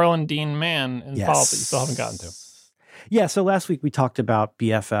Merlin Dean man in follow-up that you still haven't gotten to. Yeah. So last week we talked about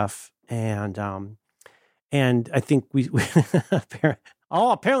BFF and I think we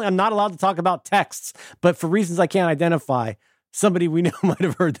apparently I'm not allowed to talk about texts, but for reasons I can't identify, somebody we know might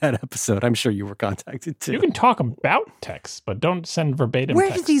have heard that episode. I'm sure you were contacted too. You can talk about texts, but don't send verbatim Where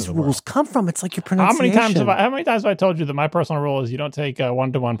texts. did these rules come from? It's like your pronunciation. How many times have I told you that my personal rule is you don't take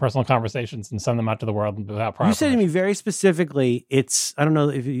one-to-one personal conversations and send them out to the world without prior You said to me very specifically, I don't know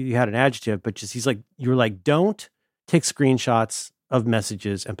if you had an adjective, but just you were like, don't take screenshots of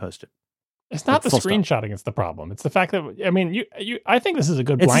messages and post it. It's not the screenshotting; it's the problem. It's the fact that I think this is a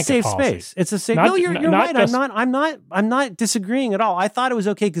good blanket policy. It's a safe space. It's a safe. No, you're right. I'm not disagreeing at all. I thought it was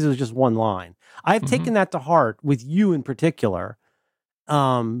okay because it was just one line. I've taken that to heart with you in particular.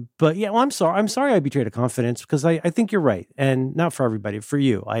 But yeah, well, I'm sorry I betrayed a confidence because I think you're right, and not for everybody, for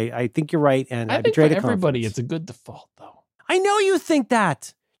you. I think you're right, and I betrayed a confidence. Everybody, it's a good default, though. I know you think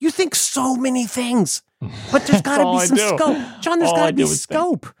that. You think so many things, but there's got to be some scope, John. There's got to be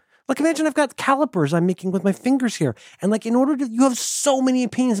scope. Like, imagine I've got calipers I'm making with my fingers here. And like, you have so many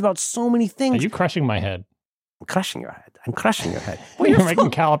opinions about so many things. Are you crushing my head? I'm crushing your head. Well, you're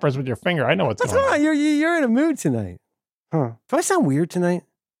making calipers with your finger. I know what's going on. You're in a mood tonight. Huh. Do I sound weird tonight?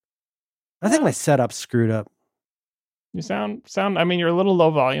 I think my setup's screwed up. You sound, you're a little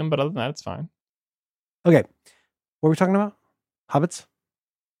low volume, but other than that, it's fine. Okay. What were we talking about? Hobbits?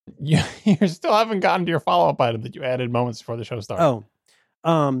 You still haven't gotten to your follow-up item that you added moments before the show started.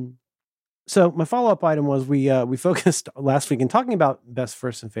 So my follow-up item was we focused last week in talking about best,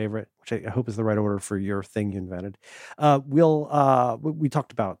 first, and favorite, which I hope is the right order for your thing you invented. We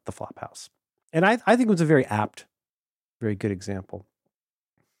talked about the Flophouse, and I think it was a very apt, very good example.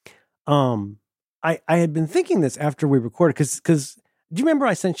 I had been thinking this after we recorded because do you remember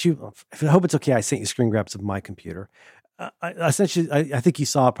I sent you? I hope it's okay. I sent you screen grabs of my computer. I think you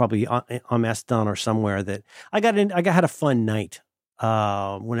saw probably on Mastodon or somewhere that I had a fun night.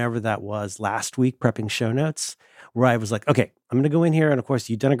 Whenever that was last week, prepping show notes, where I was like, okay, I'm going to go in here. And of course,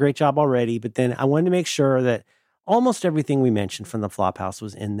 you've done a great job already. But then I wanted to make sure that almost everything we mentioned from the Flophouse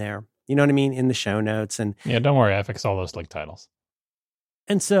was in there. You know what I mean? In the show notes. And yeah, don't worry. I fixed all those link titles.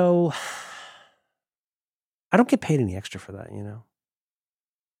 And so I don't get paid any extra for that, you know?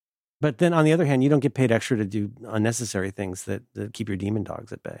 But then on the other hand, you don't get paid extra to do unnecessary things that keep your demon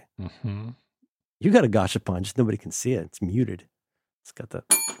dogs at bay. Mm-hmm. You got a gotcha punch. Nobody can see it. It's muted. It's got the.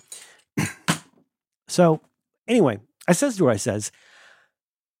 So anyway,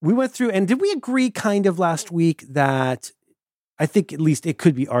 we went through, and did we agree kind of last week that I think at least it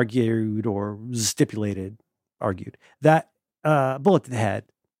could be argued or argued that bullet to the head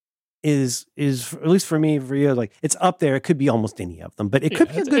is at least for me, for you, like it's up there. It could be almost any of them, but it could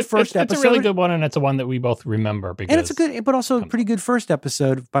be a good first episode. It's a really good one, and it's a one that we both remember because, and it's a good, but also a pretty good first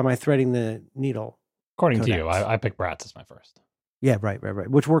episode by my threading the needle. According to you, I picked Bratz as my first. Yeah, right.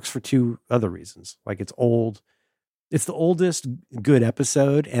 Which works for two other reasons. Like it's old. It's the oldest good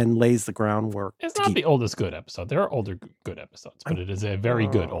episode and lays the groundwork. It's not the oldest good episode. There are older good episodes, but it is a very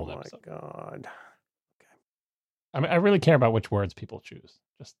good old episode. Oh, my God. Okay. I mean, I really care about which words people choose.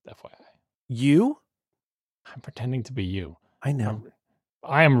 Just FYI. You? I'm pretending to be you. I know.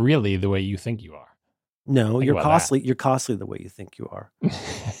 I am really the way you think you are. No, you're costly. That. You're costly the way you think you are.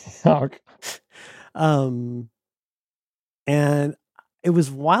 Okay. And it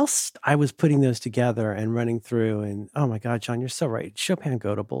was whilst I was putting those together and running through, and oh my God, John, you're so right. Chopin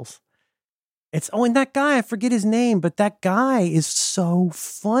Goatables. And that guy, I forget his name, but that guy is so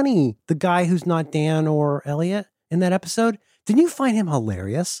funny. The guy who's not Dan or Elliot in that episode. Didn't you find him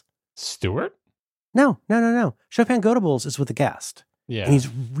hilarious? Stuart? No. Chopin Goatables is with a guest. Yeah. And he's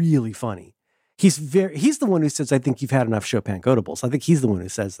really funny. He's the one who says, I think you've had enough Chopin Goatables. I think he's the one who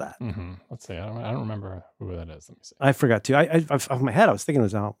says that. Mm-hmm. Let's see. I don't remember who that is. Let me see. I forgot to. I off my head, I was thinking it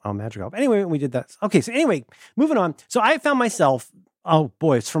was Al Madrigal. Anyway, we did that. Okay, so anyway, moving on. So I found myself, oh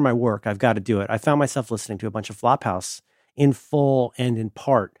boy, it's for my work. I've got to do it. I found myself listening to a bunch of Flophouse in full and in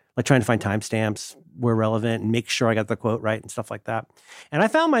part, like trying to find timestamps where relevant and make sure I got the quote right and stuff like that. And I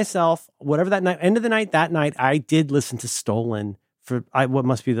found myself, whatever that night, end of the night, that night, I did listen to Stolen for what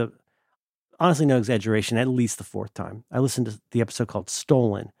must be the, honestly, no exaggeration, at least the fourth time. I listened to the episode called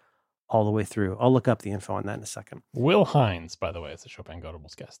Stolen all the way through. I'll look up the info on that in a second. Will Hines, by the way, is the Chopin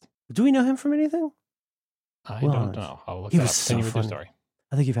Goatables guest. Do we know him from anything? I don't know. I'll look it up. Continue with your story.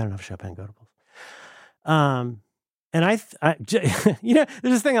 I think you've had enough Chopin Goatables. And I you know,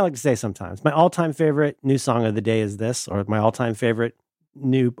 there's this thing I like to say sometimes. My all-time favorite new song of the day is this, or my all-time favorite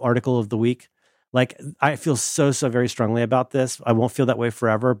new article of the week. Like, I feel so very strongly about this. I won't feel that way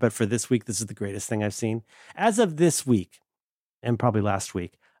forever, but for this week, this is the greatest thing I've seen. As of this week, and probably last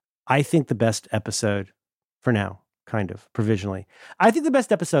week, I think the best episode, for now, kind of, provisionally, I think the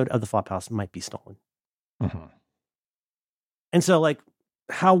best episode of the Flophouse might be Stolen. Mm-hmm. And so, like,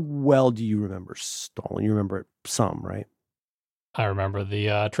 how well do you remember Stolen? You remember it some, right? I remember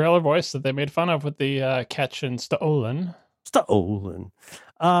the trailer voice that they made fun of with the catch and Stolen. Stolen.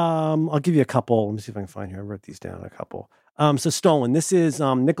 I'll give you a couple. Let me see if I can find here. I wrote these down, a couple. So Stolen. This is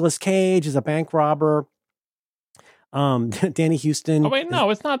Nicolas Cage is a bank robber. Danny Houston. Oh wait, no,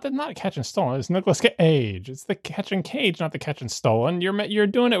 it's not Catch and Stolen. It's Nicolas Cage. It's the Catch and Cage, not the Catch and Stolen. You're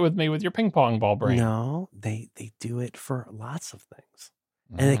doing it with me with your ping pong ball brain. No, they do it for lots of things,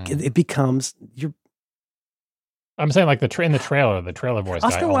 and it becomes your. I'm saying like in the trailer voice.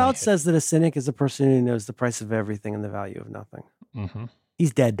 Oscar Wilde says that a cynic is a person who knows the price of everything and the value of nothing. Mm-hmm.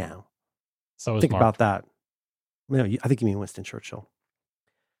 He's dead now. So think Mark. about that. No, I think you mean Winston Churchill.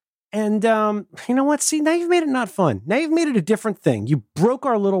 And you know what? See, now you've made it not fun. Now you've made it a different thing. You broke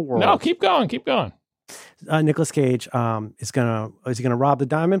our little world. No, keep going. Nicolas Cage is he gonna rob the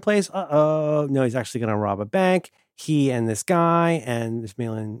diamond place? No, he's actually gonna rob a bank. He and this guy and this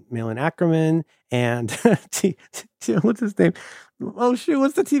Malin Ackerman and what's his name? Oh shoot,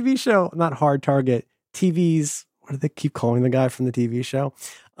 what's the TV show? Not Hard Target. TV's, what do they keep calling the guy from the TV show?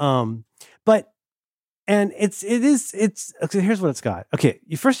 And it's okay, here's what it's got. Okay,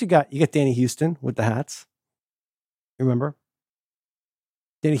 you got Danny Houston with the hats. Remember?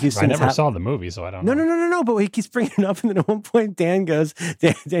 Danny Houston. I never saw the movie, so I don't know. No. But he keeps bringing it up, and then at one point, Dan goes,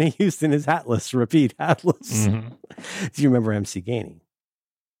 Danny Houston is hatless. Repeat, hatless. Mm-hmm. Do you remember MC Gainey?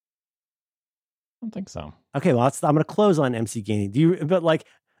 I don't think so. Okay, well, I'm going to close on MC Gainey. But like,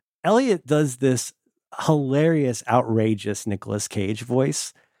 Elliot does this hilarious, outrageous Nicolas Cage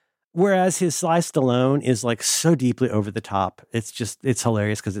voice, whereas his Sly Stallone is like so deeply over the top. It's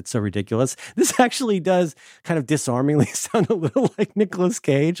hilarious because it's so ridiculous. This actually does kind of disarmingly sound a little like Nicolas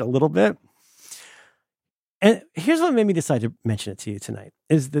Cage, a little bit. And here's what made me decide to mention it to you tonight,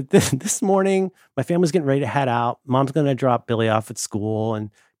 is that this morning, my family's getting ready to head out. Mom's going to drop Billy off at school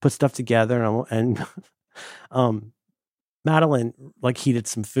and put stuff together. And Madeline like heated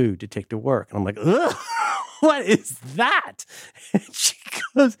some food to take to work. And I'm like, ugh. What is that? And she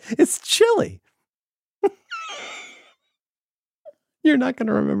goes, it's chili. You're not going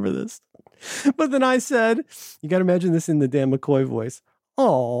to remember this. But then I said, you got to imagine this in the Dan McCoy voice.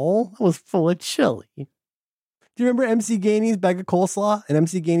 Oh, that was full of chili. Do you remember MC Gainey's bag of coleslaw and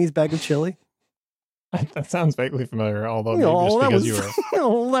MC Gainey's bag of chili? That sounds vaguely familiar, although maybe just because you were...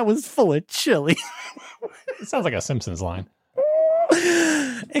 Oh, that was full of chili. It sounds like a Simpsons line.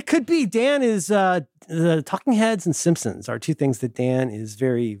 It could be. Dan is the Talking Heads and Simpsons are two things that Dan is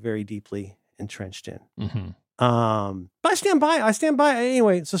very, very deeply entrenched in. Mm-hmm. But I stand by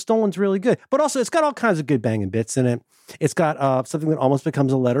anyway. So Stolen's really good, but also it's got all kinds of good banging bits in it. It's got something that almost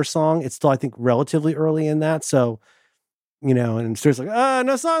becomes a letter song. It's still, I think, relatively early in that. So, and Stuart's like,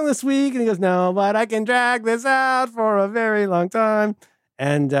 no song this week. And he goes, no, but I can drag this out for a very long time.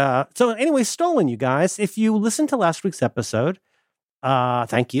 And so anyway, Stolen, you guys, if you listened to last week's episode,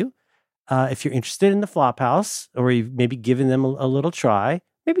 thank you. If you're interested in the Flophouse, or you've maybe given them a little try,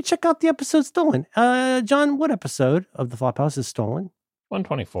 maybe check out the episode Stolen. John, what episode of the Flophouse is Stolen?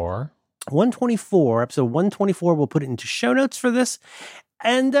 124. 124, episode 124. We'll put it into show notes for this.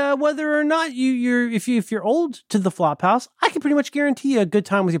 And whether or not if you're old to the Flophouse, I can pretty much guarantee you a good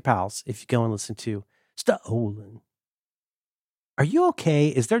time with your pals if you go and listen to Stolen. Are you okay?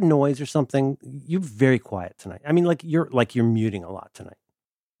 Is there noise or something? You're very quiet tonight. I mean, you're muting a lot tonight.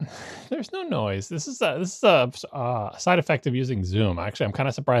 There's no noise. This is a side effect of using Zoom. Actually, I'm kind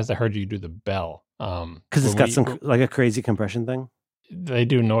of surprised I heard you do the bell. Because it's got some like a crazy compression thing. They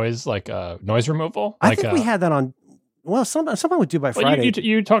do noise noise removal. I think we had that on. Well, someone would do by Friday.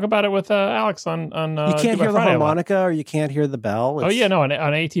 You talk about it with Alex on. You can't hear the harmonica, or you can't hear the bell. On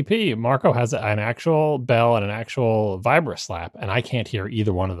ATP, Marco has an actual bell and an actual vibra slap, and I can't hear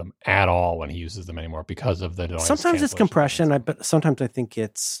either one of them at all when he uses them anymore because of the noise. Sometimes it's compression, but sometimes I think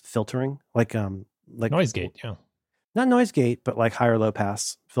it's filtering, like noise gate. Yeah, not noise gate, but like high or low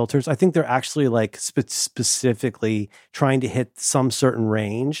pass filters. I think they're actually like specifically trying to hit some certain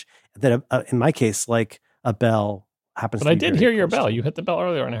range that, in my case, like a bell. Happens. But I did hear your bell. You hit the bell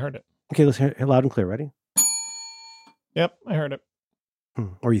earlier and I heard it. Okay, let's hear it loud and clear. Ready? Yep, I heard it.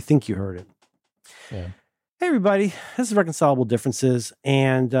 Or you think you heard it. Yeah. Hey, everybody. This is Reconcilable Differences,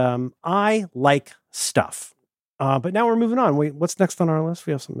 and I like stuff. But now we're moving on. Wait, what's next on our list?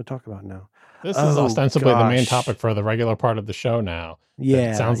 We have something to talk about now. This is ostensibly the main topic for the regular part of the show now.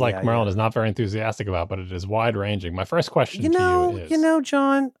 Yeah. It sounds like Marilyn is not very enthusiastic about, but it is wide-ranging. My first question to you is...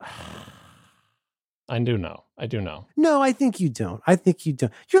 John... I do know. No, I think you don't.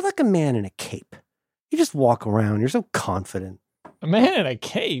 You're like a man in a cape. You just walk around. You're so confident. A man in a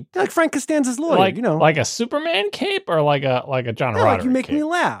cape? You're like Frank Costanza's lawyer, Like a Superman cape or like a John Roderick like you make cape? me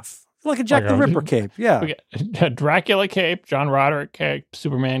laugh. Like a Jack the Ripper cape, yeah. A Dracula cape, John Roderick cape,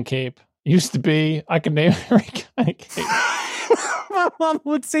 Superman cape. Used to be. I could name every kind of cape. My mom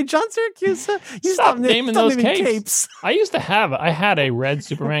would say, John Syracuse, stop naming those capes. I had a red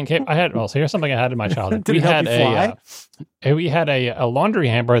Superman cape. So here's something I had in my childhood. We had a laundry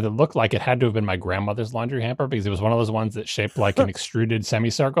hamper that looked like it had to have been my grandmother's laundry hamper because it was one of those ones that shaped like an extruded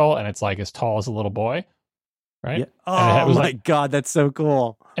semicircle and it's like as tall as a little boy. Right? Yeah. Oh my God, that's so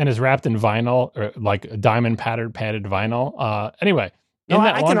cool. And is wrapped in vinyl, or like diamond padded vinyl. Anyway.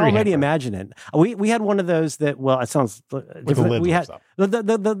 I can already imagine it. We had one of those that, it sounds different. We had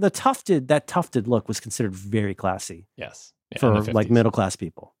the tufted look was considered very classy. Yes. For like middle class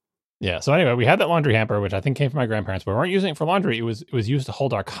people. Yeah. So anyway, we had that laundry hamper, which I think came from my grandparents, but we weren't using it for laundry. It was used to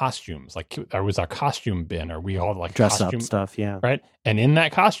hold our costumes. Like there was our costume bin, or we all like dress up stuff. Yeah. Right. And in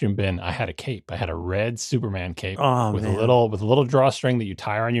that costume bin, I had a cape. I had a red Superman cape with man. a little drawstring that you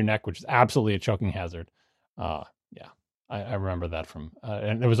tie around your neck, which is absolutely a choking hazard. I remember that from,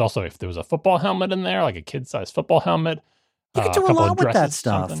 and there was also, if there was a football helmet in there, like a kid-sized football helmet. You could do a lot with that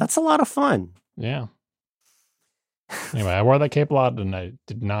stuff. Something. That's a lot of fun. Yeah. Anyway, I wore that cape a lot and I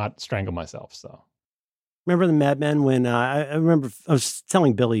did not strangle myself, so. Remember the Mad Men when, I remember I was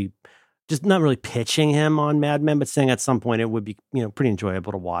telling Billy, just not really pitching him on Mad Men, but saying at some point it would be, pretty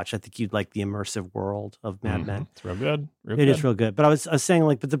enjoyable to watch. I think you'd like the immersive world of Mad Men. It's real good. It is real good. But I was saying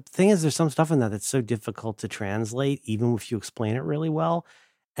but the thing is, there's some stuff in that that's so difficult to translate, even if you explain it really well.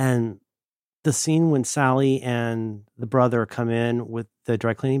 And the scene when Sally and the brother come in with the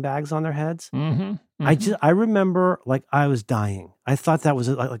dry cleaning bags on their heads, I remember I was dying. I thought that was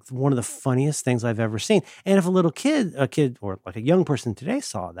like one of the funniest things I've ever seen. And if a kid or like a young person today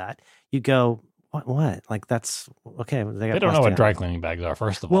saw that, you go, what? Like that's okay. They don't know what dry cleaning bags are,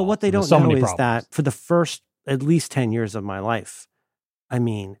 first of all. Well, what they don't know is that for the first at least 10 years of my life, I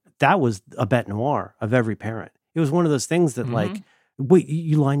mean, that was a bête noire of every parent. It was one of those things that wait,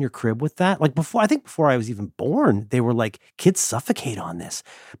 you line your crib with that? Like before I was even born, they were like, kids suffocate on this.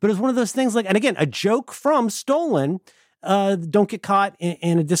 But it was one of those things and again, a joke from Stolen, don't get caught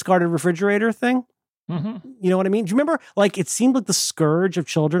in a discarded refrigerator thing. Mm-hmm. You know what I mean? Do you remember, it seemed like the scourge of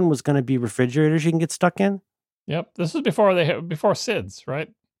children was going to be refrigerators you can get stuck in? Yep. This was before SIDS,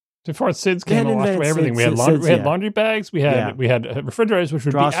 right? Before SIDS came and washed away everything. We had laundry bags. We had refrigerators, which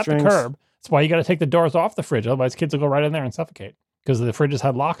would be at the curb. That's why you got to take the doors off the fridge. Otherwise, kids will go right in there and suffocate. because the fridges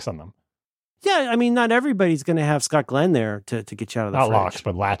had locks on them. Yeah, I mean, not everybody's going to have Scott Glenn there to get you out of the Not fridge. locks,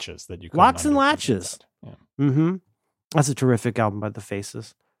 but latches that you could Locks and latches. Yeah. Mm-hmm. That's a terrific album by The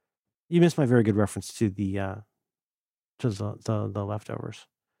Faces. You missed my very good reference to the leftovers.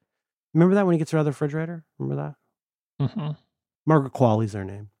 Remember that when he gets her out of the refrigerator? Remember that? Mm-hmm. Margaret Qualley's her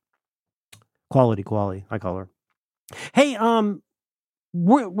name. Quality, I call her. Hey,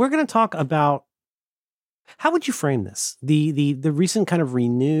 we're going to talk about, how would you frame this? The recent kind of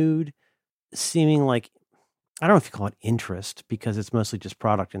renewed, seeming like, I don't know if you call it interest, because it's mostly just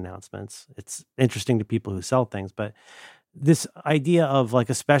product announcements. It's interesting to people who sell things, but this idea of like,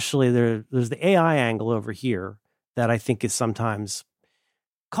 especially there's the AI angle over here that I think is sometimes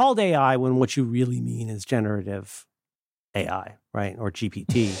called AI when what you really mean is generative AI, right? Or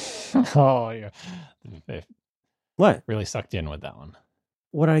GPT. Oh, yeah. They What? really sucked in with that one.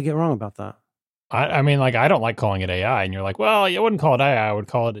 What did I get wrong about that? I mean, like, I don't like calling it AI. And you're like, well, you wouldn't call it AI. I would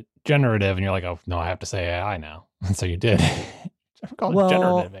call it generative. And you're like, oh, no, I have to say AI now. And so you did. Call it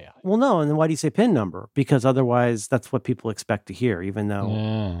generative AI. Well, no. And then why do you say PIN number? Because otherwise that's what people expect to hear, even though.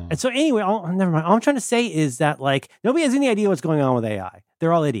 Yeah. And so anyway, never mind. All I'm trying to say is that like nobody has any idea what's going on with AI.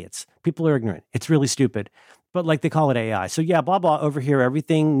 They're all idiots. People are ignorant. It's really stupid. But like they call it AI. So yeah, blah, blah, over here,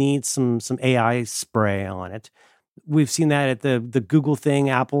 everything needs some AI spray on it. We've seen that at the Google thing.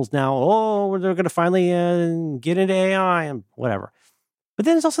 Apple's now, they're going to finally get into AI and whatever. But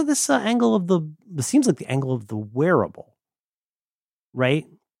then there's also this angle of it seems like the angle of the wearable, right?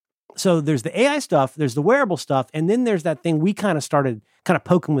 So there's the AI stuff, there's the wearable stuff, and then there's that thing we kind of started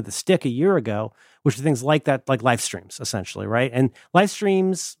poking with a stick a year ago, which are things like that, like live streams, essentially, right? And live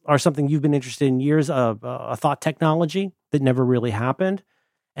streams are something you've been interested in years of, a thought technology that never really happened.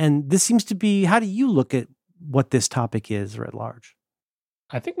 And this seems to be, how do you look at what this topic is writ large?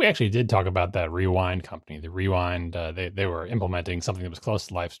 I think we actually did talk about that Rewind company. The Rewind, they were implementing something that was close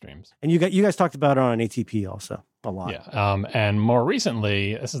to live streams. And you guys talked about it on ATP also a lot. Yeah. And more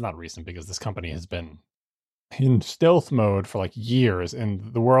recently, this is not recent because this company has been in stealth mode for like years,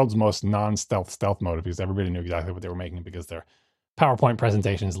 in the world's most non-stealth mode, because everybody knew exactly what they were making because their PowerPoint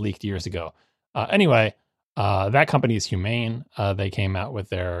presentations leaked years ago. Anyway, that company is Humane. They came out with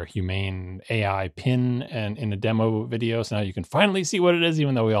their Humane AI pin and in a demo video. So now you can finally see what it is,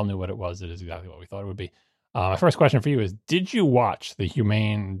 even though we all knew what it was. It is exactly what we thought it would be. My first question for you is, did you watch the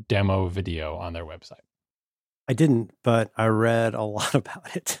Humane demo video on their website? I didn't, but I read a lot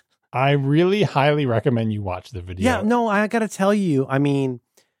about it. I really highly recommend you watch the video. Yeah, no, I got to tell you, I mean,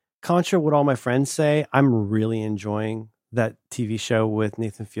 contra what all my friends say, I'm really enjoying that TV show with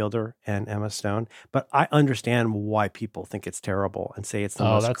Nathan Fielder and Emma Stone, but I understand why people think it's terrible and say it's the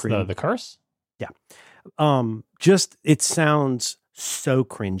most that's the curse? Yeah. Just, it sounds so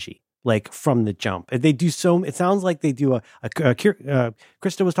cringy, like from the jump. They do so, it sounds like they do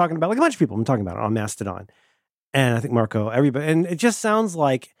Krista was talking about, like a bunch of people I'm talking about on Mastodon. And I think Marco, everybody, and it just sounds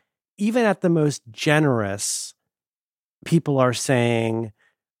like even at the most generous, people are saying,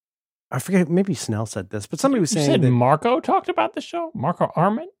 I forget, maybe Snell said this, but somebody was saying that Marco talked about the show? Marco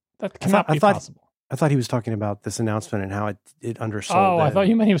Arment? That cannot be possible. I thought he was talking about this announcement and how it undersold. Oh, I thought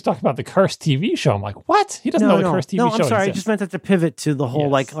you meant he was talking about the Cursed TV show. I'm like, what? He doesn't know the Cursed TV show. No, I'm sorry. I just meant that to pivot to the whole,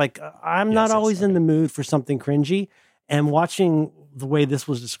 yes. like I'm not always in the mood for something cringy, and watching the way this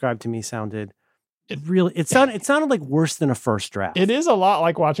was described to me sounded it sounded like worse than a first draft. It is a lot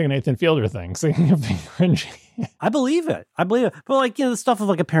like watching a Nathan Fielder thing, speaking of being cringy. I believe it. But like, the stuff of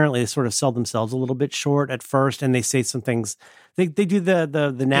like, apparently they sort of sell themselves a little bit short at first, and they say some things. They do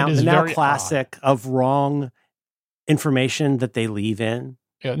the now classic of wrong information that they leave in.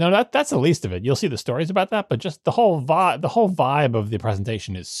 Yeah, no, that's the least of it. You'll see the stories about that, but just the whole vibe of the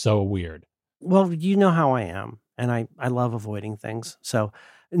presentation is so weird. Well, you know how I am, and I love avoiding things. So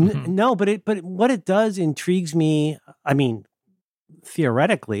no, but what it does intrigues me. I mean,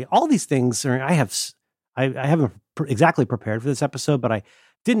 theoretically, all these things are. I haven't exactly prepared for this episode, but I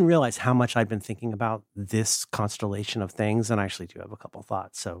didn't realize how much I'd been thinking about this constellation of things, and I actually do have a couple of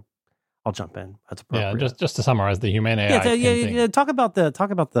thoughts. So I'll jump in. That's appropriate. Yeah, just to summarize the Humane AI. Yeah. Talk about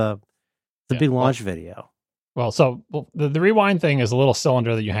the big launch video. Well, so the Rewind thing is a little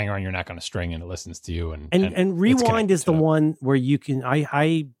cylinder that you hang around your neck on a string, and it listens to you. And Rewind is the one where you can.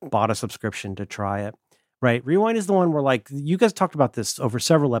 I bought a subscription to try it. Right, Rewind is the one where, like, you guys talked about this over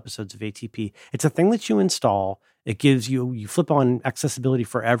several episodes of ATP. It's a thing that you install. It gives you flip on accessibility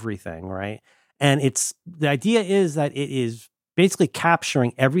for everything, right? And the idea is that it is basically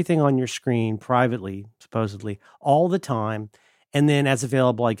capturing everything on your screen privately, supposedly, all the time, and then as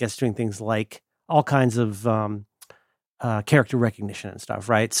available, I guess, doing things like all kinds of character recognition and stuff,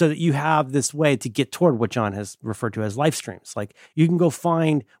 right? So that you have this way to get toward what John has referred to as live streams. Like you can go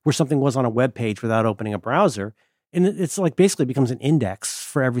find where something was on a web page without opening a browser. And it's like basically becomes an index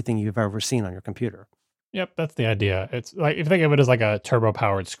for everything you've ever seen on your computer. Yep, that's the idea. It's like, if you think of it as like a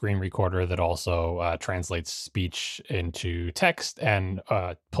turbo-powered screen recorder that also translates speech into text and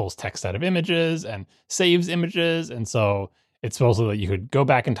pulls text out of images and saves images. And so it's supposedly that you could go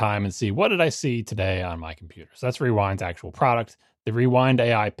back in time and see, what did I see today on my computer? So that's Rewind's actual product. The Rewind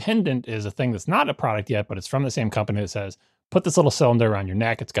AI pendant is a thing that's not a product yet, but it's from the same company that says, put this little cylinder around your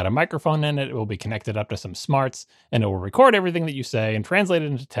neck. It's got a microphone in it. It will be connected up to some smarts, and it will record everything that you say and translate it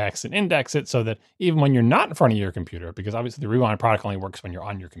into text and index it so that even when you're not in front of your computer, because obviously the Rewind product only works when you're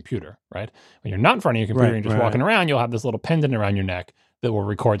on your computer, right? When you're not in front of your computer and just walking around, you'll have this little pendant around your neck that will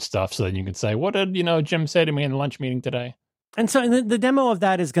record stuff so that you can say, what did, Jim say to me in the lunch meeting today? And so the demo of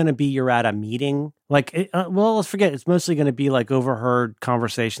that is going to be you're at a meeting. Like, let's forget, it's mostly going to be like overheard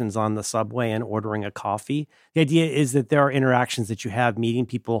conversations on the subway and ordering a coffee. The idea is that there are interactions that you have meeting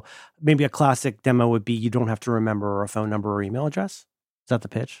people. Maybe a classic demo would be you don't have to remember a phone number or email address. Is that the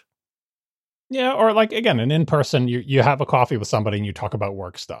pitch? Yeah, or like, again, an in-person, you have a coffee with somebody and you talk about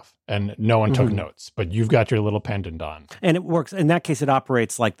work stuff and no one took notes, but you've got your little pendant on. And it works. In that case, it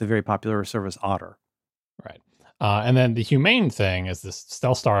operates like the very popular service Otter. Right. And then the humane thing is this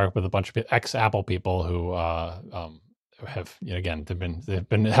stealth startup with a bunch of ex-Apple people who have, again, they've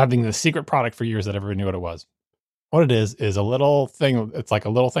been having the secret product for years that everyone knew what it was. What it is a little thing. It's like a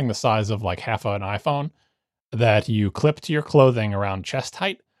little thing the size of like half an iPhone that you clip to your clothing around chest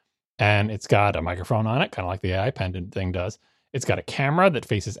height, and it's got a microphone on it, kind of like the AI pendant thing does. It's got a camera that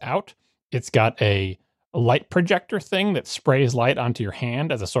faces out. It's got a light projector thing that sprays light onto your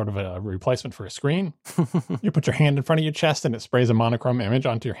hand as a sort of a replacement for a screen. You put your hand in front of your chest and it sprays a monochrome image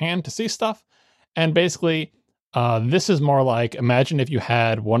onto your hand to see stuff. And basically, this is more like, imagine if you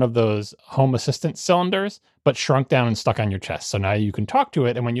had one of those Home Assistant cylinders, but shrunk down and stuck on your chest. So now you can talk to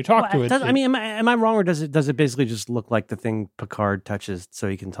it. And when you talk to it... am I wrong, or does it basically just look like the thing Picard touches so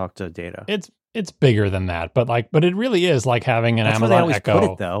he can talk to Data? It's bigger than that, but it really is like having an That's Amazon where they always Echo.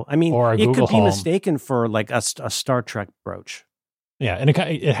 put it, though. I mean, or a it Google could be Home. mistaken for like a Star Trek brooch. Yeah, and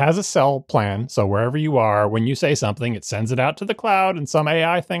it has a cell plan. So wherever you are, when you say something, it sends it out to the cloud, and some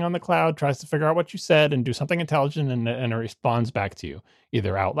AI thing on the cloud tries to figure out what you said and do something intelligent, and it responds back to you,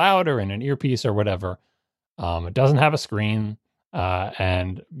 either out loud or in an earpiece or whatever. It doesn't have a screen, but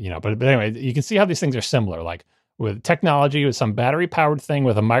anyway, you can see how these things are similar. Like with technology, with some battery-powered thing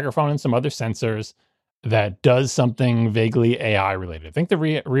with a microphone and some other sensors that does something vaguely AI related. I think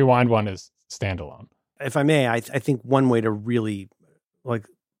the Rewind one is standalone. If I may, I think one way to really like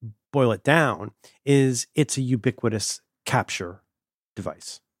boil it down is it's a ubiquitous capture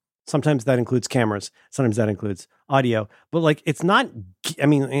device. Sometimes that includes cameras. Sometimes that includes audio. But like, it's not, I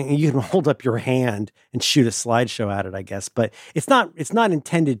mean, you can hold up your hand and shoot a slideshow at it, I guess, but it's not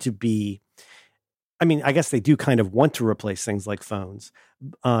intended to be, I mean, I guess they do kind of want to replace things like phones,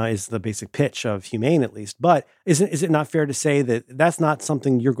 is the basic pitch of Humane, at least. But is it not fair to say that that's not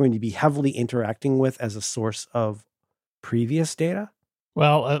something you're going to be heavily interacting with as a source of previous data?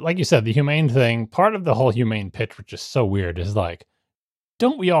 Well, like you said, the Humane thing, part of the whole Humane pitch, which is so weird, is like,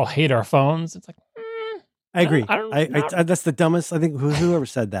 don't we all hate our phones? It's like, I agree. That's the dumbest. I think whoever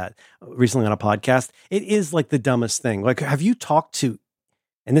said that recently on a podcast, it is like the dumbest thing. Like, have you talked to,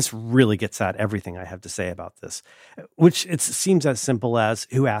 and this really gets at everything I have to say about this, which it seems as simple as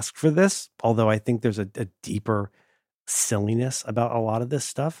who asked for this, although I think there's a deeper silliness about a lot of this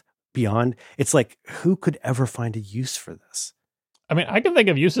stuff beyond. It's like, who could ever find a use for this? I mean, I can think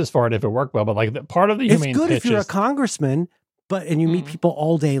of uses for it if it worked well, but like part of the Humane it's good pitch if you're is, a congressman, and you meet people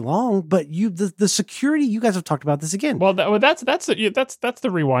all day long. But the security, you guys have talked about this again. Well, that's the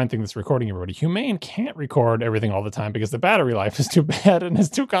Rewind thing that's recording everybody. Humane can't record everything all the time because the battery life is too bad and it's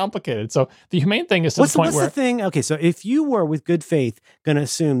too complicated. So the Humane thing is to the point where the thing? Okay, so if you were with good faith going to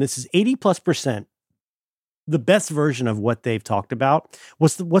assume this is 80+%, the best version of what they've talked about,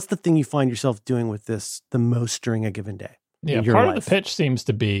 what's the thing you find yourself doing with this the most during a given day? Yeah, part of the pitch seems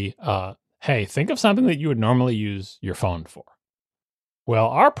to be, hey, think of something that you would normally use your phone for. Well,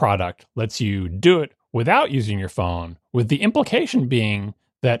 our product lets you do it without using your phone, with the implication being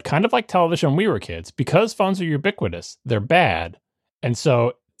that, kind of like television when we were kids, because phones are ubiquitous, they're bad. And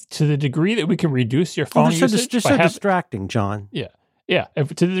so to the degree that we can reduce your phone usage... They're so distracting, John. Yeah.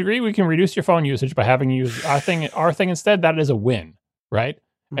 To the degree we can reduce your phone usage by having you use our thing instead, that is a win, right?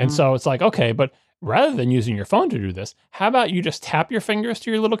 Mm-hmm. And so it's like, okay, but rather than using your phone to do this, how about you just tap your fingers to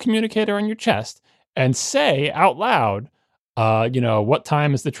your little communicator on your chest and say out loud, what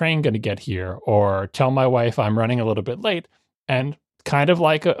time is the train going to get here? Or tell my wife I'm running a little bit late. And kind of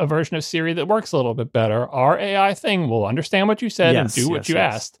like a version of Siri that works a little bit better, our AI thing will understand what you said and do what you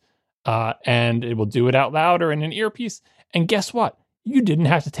asked. And it will do it out loud or in an earpiece. And guess what? You didn't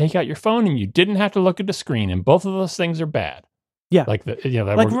have to take out your phone and you didn't have to look at the screen. And both of those things are bad. Yeah. Like, it's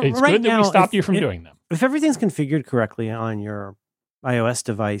good that we stopped you from doing them. If everything's configured correctly on your iOS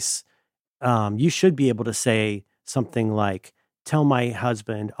device, you should be able to say something like, tell my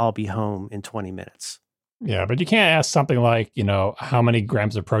husband I'll be home in 20 minutes. Yeah, but you can't ask something like, how many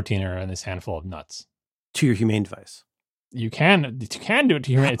grams of protein are in this handful of nuts? To your Humane device. You can do it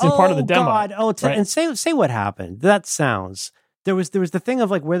to Humane. It's in part of the demo. God. Right? And say what happened. That sounds... There was the thing of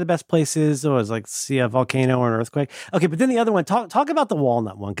like where the best place is. It was like see a volcano or an earthquake. Okay, but then the other one, talk about the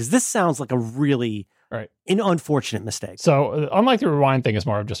walnut one, because this sounds like a really unfortunate mistake. So unlike the Rewind thing is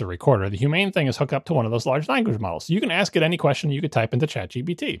more of just a recorder, the Humane thing is hooked up to one of those large language models. So you can ask it any question you could type into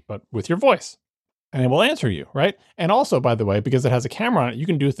ChatGPT, but with your voice. And it will answer you, right? And also, by the way, because it has a camera on it, you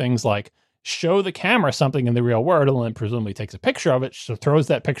can do things like show the camera something in the real world, and then presumably takes a picture of it, so throws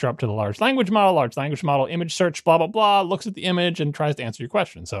that picture up to the large language model, image search, blah, blah, blah, looks at the image and tries to answer your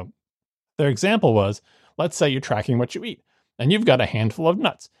question. So their example was, let's say you're tracking what you eat, and you've got a handful of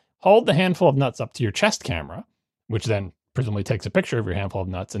nuts. Hold the handful of nuts up to your chest camera, which then presumably takes a picture of your handful of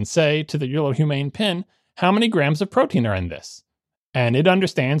nuts, and say to your little Humane pin, how many grams of protein are in this? And it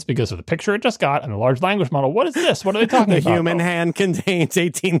understands because of the picture it just got and the large language model. What is this? What are they talking about? The human hand contains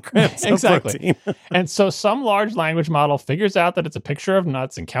 18 grams of protein. And so some large language model figures out that it's a picture of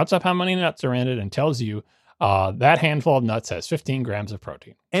nuts and counts up how many nuts are in it and tells you that handful of nuts has 15 grams of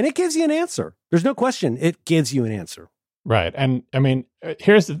protein. And it gives you an answer. There's no question. It gives you an answer. Right. And I mean,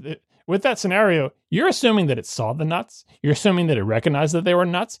 with that scenario, you're assuming that it saw the nuts. You're assuming that it recognized that they were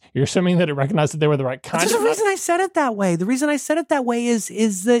nuts. You're assuming that it recognized that they were the right kind of nuts. There's a reason I said it that way. The reason I said it that way is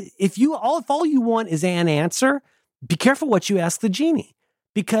that if all you want is an answer, be careful what you ask the genie,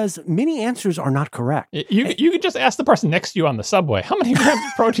 because many answers are not correct. You could just ask the person next to you on the subway, how many grams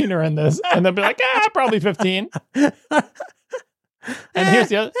of protein are in this? And they'll be like, probably 15. And here's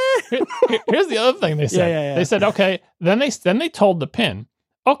the other thing they said. Yeah. They said, okay, then they told the pin,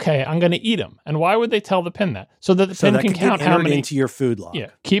 okay, I'm going to eat them. And why would they tell the pin that? So that the pin can count how many into your food log. Yeah,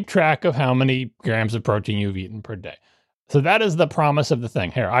 keep track of how many grams of protein you've eaten per day. So that is the promise of the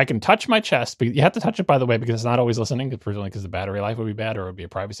thing. Here, I can touch my chest, but you have to touch it, by the way, because it's not always listening, because the battery life would be bad or it would be a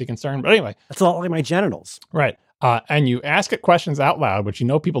privacy concern. But anyway. That's a lot like my genitals. Right. And you ask it questions out loud, which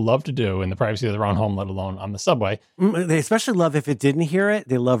people love to do in the privacy of their own home, let alone on the subway. They especially love if it didn't hear it.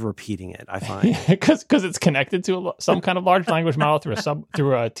 They love repeating it, I find. Because it's connected to some kind of large language model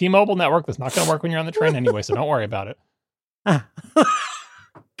through a T-Mobile network that's not going to work when you're on the train anyway, so don't worry about it.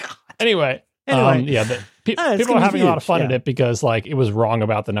 Anyway. People are having a lot of fun at it because it was wrong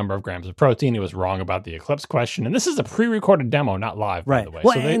about the number of grams of protein. It was wrong about the eclipse question. And this is a pre-recorded demo, not live, by the way.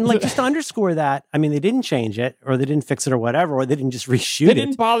 Well, so just to underscore that, I mean, they didn't change it or they didn't fix it or whatever, or they didn't just reshoot it. They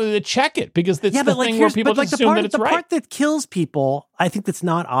didn't bother to check it because it's the thing where people just assume that it's right. The part that kills people, I think that's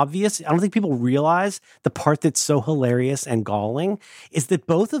not obvious. I don't think people realize the part that's so hilarious and galling is that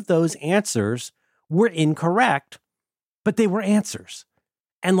both of those answers were incorrect, but they were answers.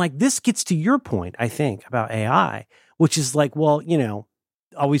 And this gets to your point, I think, about AI, which is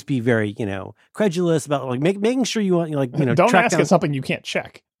always be very, credulous about making sure you want, don't ask it something you can't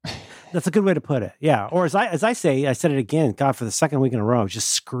check. That's a good way to put it. Yeah. Or as I say, I said it again, God, for the second week in a row, I was just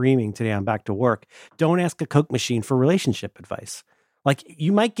screaming today. I'm back to work. Don't ask a Coke machine for relationship advice.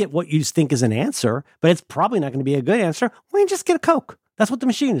 You might get what you think is an answer, but it's probably not going to be a good answer. Why don't you just get a Coke? That's what the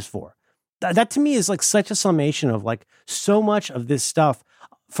machine is for. That to me is such a summation of so much of this stuff.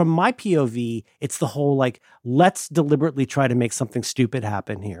 From my POV, it's the whole let's deliberately try to make something stupid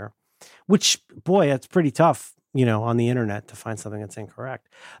happen here, which, boy, that's pretty tough, on the internet to find something that's incorrect.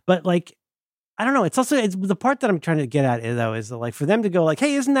 But I don't know. It's the part that I'm trying to get at, though, is that for them to go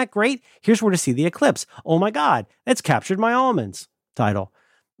hey, isn't that great? Here's where to see the eclipse. Oh my God, it's captured my almonds title.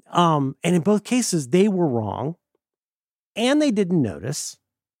 And in both cases, they were wrong and they didn't notice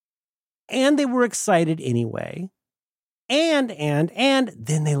and they were excited anyway. And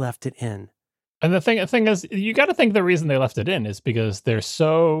then they left it in. And the thing is, you got to think the reason they left it in is because they're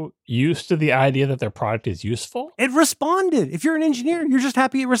so used to the idea that their product is useful. It responded. If you're an engineer, you're just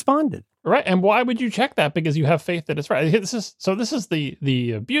happy it responded. Right. And why would you check that? Because you have faith that it's right. This is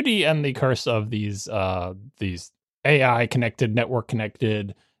the beauty and the curse of these AI connected, network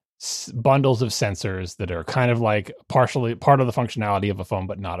connected bundles of sensors that are kind of partially part of the functionality of a phone,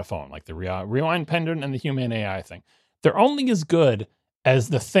 but not a phone, like the Rewind pendant and the Humane AI thing. They're only as good as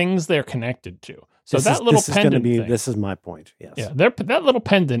the things they're connected to. So that little this is going to pendant be, thing, this is my point. Yes. yeah, that little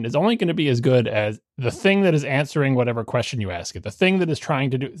pendant is only going to be as good as the thing that is answering whatever question you ask it, the thing that is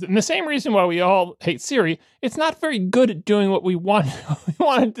trying to do. And the same reason why we all hate Siri, it's not very good at doing what we want, we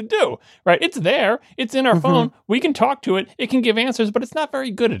want it to do, right? It's there. It's in our phone. We can talk to it. It can give answers, but it's not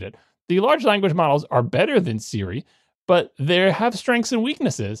very good at it. The large language models are better than Siri, but they have strengths and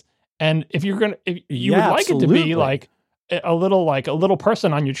weaknesses. And if you would like it to be like a little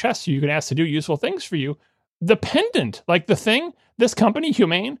person on your chest who you can ask to do useful things for you, the pendant, like the thing, this company,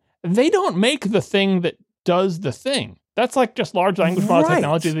 Humane, they don't make the thing that does the thing. That's like just large language model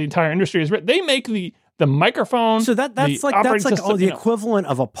technology. The entire industry is written. They make the microphone. So that's like system, the equivalent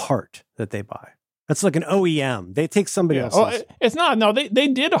of a part that they buy. That's like an OEM. They take somebody else's. Oh, it's not. No, they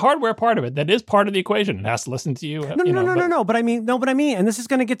did a hardware part of it. That is part of the equation. It has to listen to you. No. But I mean, and this is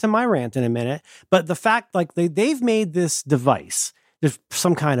going to get to my rant in a minute. But the fact, like they've made this device. There's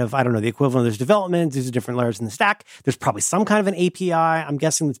some kind of, I don't know, the equivalent. There's development. There's different layers in the stack. There's probably some kind of an API, I'm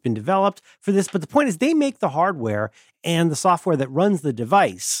guessing, that's been developed for this. But the point is they make the hardware and the software that runs the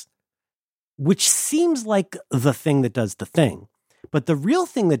device, which seems like the thing that does the thing. But the real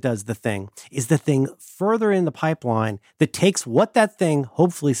thing that does the thing is the thing further in the pipeline that takes what that thing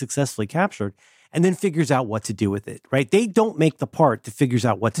hopefully successfully captured and then figures out what to do with it, right? They don't make the part that figures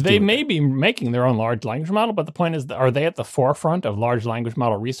out what to do with it. They may be making their own large language model, but the point is, are they at the forefront of large language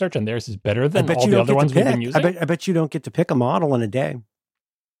model research and theirs is better than all the other ones we've been using? I bet you don't get to pick a model in a day.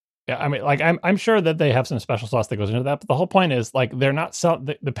 Yeah, I mean, like I'm sure that they have some special sauce that goes into that, but the whole point is like they're not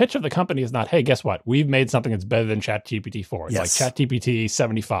the pitch of the company is not, hey, guess what? We've made something that's better than ChatGPT 4. It's like ChatGPT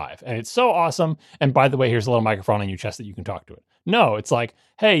 75, and it's so awesome. And by the way, here's a little microphone on your chest that you can talk to it. No, it's like,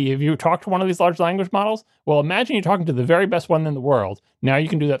 hey, have you talked to one of these large language models? Well, imagine you're talking to the very best one in the world. Now you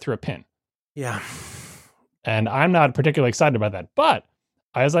can do that through a pin. Yeah, and I'm not particularly excited about that, but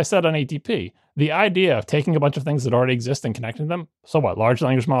as I said on ATP, the idea of taking a bunch of things that already exist and connecting them, so what? Large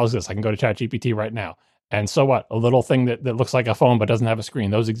language models exist. I can go to ChatGPT right now. And so what? A little thing that looks like a phone but doesn't have a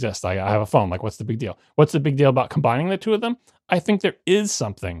screen. Those exist. I have a phone. Like, what's the big deal? What's the big deal about combining the two of them? I think there is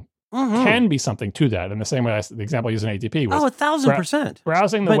something, can be something to that. In the same way, the example I used in ATP was 1,000%.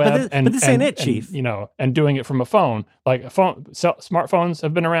 Browsing the web but this ain't it, Chief. And doing it from a phone. Like smartphones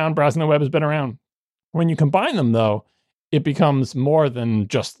have been around. Browsing the web has been around. When you combine them, though, it becomes more than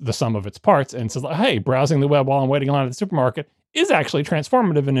just the sum of its parts. And says, hey, browsing the web while I'm waiting in line at the supermarket is actually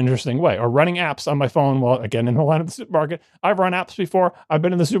transformative in an interesting way. Or running apps on my phone while, again, in the line at the supermarket. I've run apps before. I've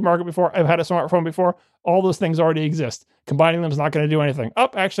been in the supermarket before. I've had a smartphone before. All those things already exist. Combining them is not going to do anything.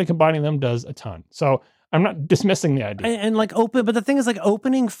 Actually, combining them does a ton. So I'm not dismissing the idea. And like but the thing is, like,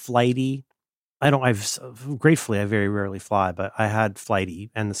 opening Flighty, gratefully, I very rarely fly, but I had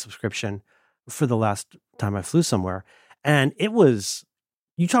Flighty and the subscription for the last time I flew somewhere. And it was,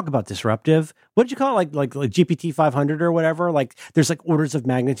 you talk about disruptive. What did you call it? Like GPT 500 or whatever? Like there's like orders of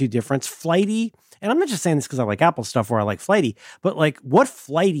magnitude difference. Flighty, and I'm not just saying this because I like Apple stuff or I like Flighty, but like what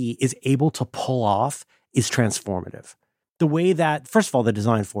Flighty is able to pull off is transformative. The way that, first of all, the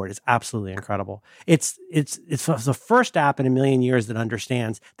design for it is absolutely incredible. It's the first app in a million years that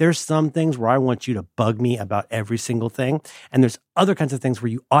understands there's some things where I want you to bug me about every single thing. And there's other kinds of things where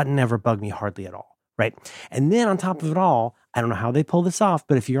you ought never bug me hardly at all. Right. And then on top of it all, I don't know how they pull this off,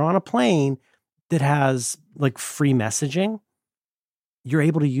 but if you're on a plane that has like free messaging, you're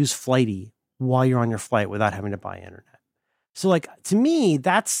able to use Flighty while you're on your flight without having to buy internet. So like, to me,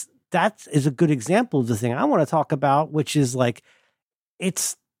 that is a good example of the thing I want to talk about, which is like,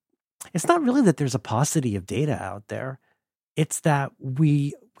 it's not really that there's a paucity of data out there. It's that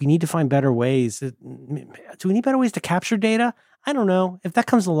we need to find better ways. Do we need better ways to capture data? I don't know. If that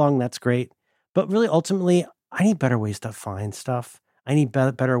comes along, that's great. But really, ultimately, I need better ways to find stuff. I need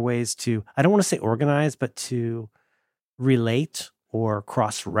better ways to, I don't want to say organize, but to relate or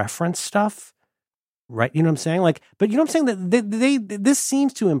cross-reference stuff. Right? You know what I'm saying? Like, but you know what I'm saying? That this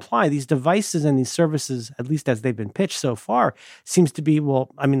seems to imply these devices and these services, at least as they've been pitched so far, seems to be, well,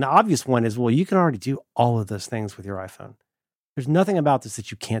 I mean, the obvious one is, well, you can already do all of those things with your iPhone. There's nothing about this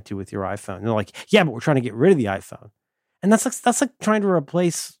that you can't do with your iPhone. And they're like, yeah, but we're trying to get rid of the iPhone. And that's like trying to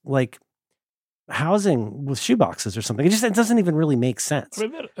replace like housing with shoeboxes or something. It doesn't even really make sense. I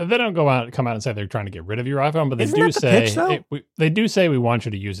mean, they don't come out and say they're trying to get rid of your iPhone, but they do say we want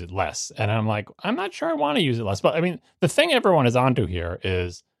you to use it less. And I'm like, I'm not sure I want to use it less. But I mean, the thing everyone is onto here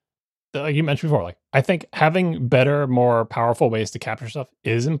is, like you mentioned before, like I think having better, more powerful ways to capture stuff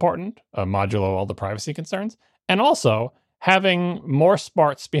is important, modulo all the privacy concerns, and also having more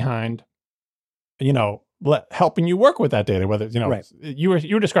smarts behind, helping you work with that data. Whether right. you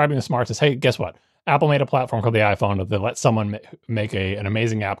were describing the smarts as, hey, guess what? Apple made a platform called the iPhone that lets someone make an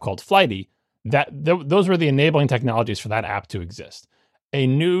amazing app called Flighty those were the enabling technologies for that app to exist. A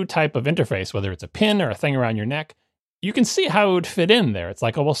new type of interface, whether it's a pin or a thing around your neck, you can see how it would fit in there. It's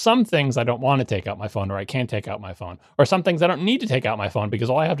like, oh, well, some things I don't want to take out my phone, or I can't take out my phone, or some things I don't need to take out my phone because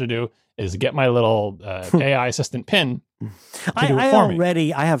all I have to do is get my little AI assistant pin to do it for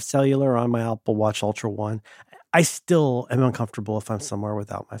me. I have cellular on my Apple Watch Ultra 1. I still am uncomfortable if I'm somewhere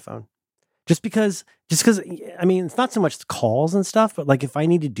without my phone. Just because, I mean, it's not so much the calls and stuff, but like if I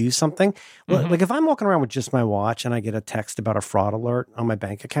need to do something, like if I'm walking around with just my watch and I get a text about a fraud alert on my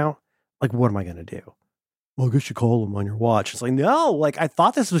bank account, like what am I going to do? Well, I guess you call them on your watch. It's like, no, like I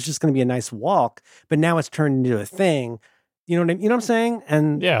thought this was just going to be a nice walk, but now it's turned into a thing. You know what I'm saying?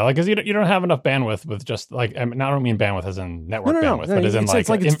 And yeah, like, because you don't have enough bandwidth with just like, I mean, I don't mean bandwidth as in network bandwidth, but as in it's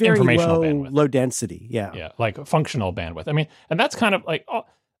like it's very informational bandwidth. Low density. Yeah. Yeah. Like functional bandwidth. I mean, and that's kind of like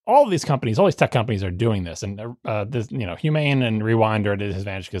all of these companies, all these tech companies are doing this. And this, Humane and Rewind are at a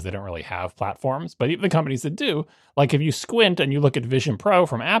disadvantage because they don't really have platforms. But even the companies that do, like if you squint and you look at Vision Pro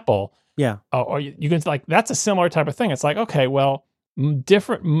from Apple, yeah, or you can like, that's a similar type of thing. It's like, okay, well,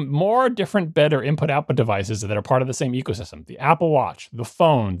 more different, better input-output devices that are part of the same ecosystem. The Apple Watch, the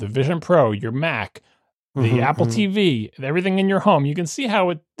phone, the Vision Pro, your Mac, the Apple TV, everything in your home. You can see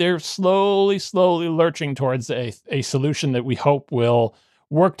how they're slowly lurching towards a solution that we hope will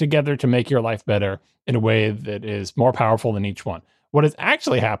work together to make your life better in a way that is more powerful than each one. What has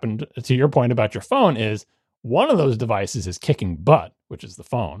actually happened, to your point about your phone, is one of those devices is kicking butt, which is the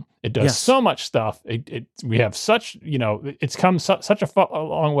phone. It does so much stuff. We have such, it's come such a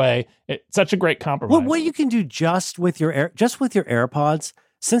long way. It's such a great compromise. Well, what you can do just with your AirPods,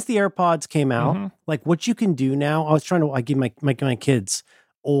 since the AirPods came out, like what you can do now, I gave my kids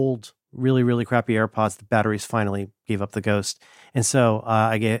old, really, really crappy AirPods. The batteries finally gave up the ghost. And so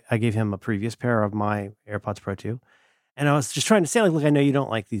I gave him a previous pair of my AirPods Pro 2. And I was just trying to say, like, look, I know you don't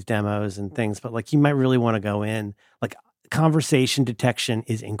like these demos and things, but like you might really want to go in. Like conversation detection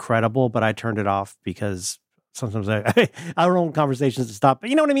is incredible, but I turned it off because sometimes I don't want conversations to stop. But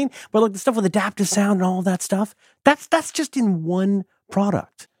you know what I mean? But like the stuff with adaptive sound and all of that stuff, that's just in one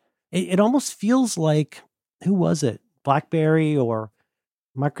product. It almost feels like, who was it? BlackBerry or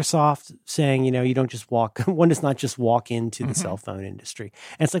Microsoft saying, you don't just one does not just walk into the cell phone industry.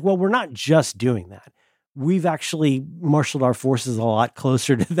 And it's like, well, we're not just doing that. We've actually marshaled our forces a lot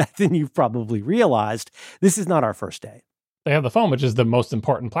closer to that than you've probably realized. This is not our first day. They have the phone, which is the most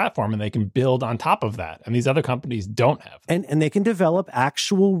important platform, and they can build on top of that. And these other companies don't have that. And they can develop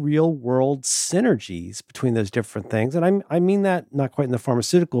actual real world synergies between those different things. And I mean that not quite in the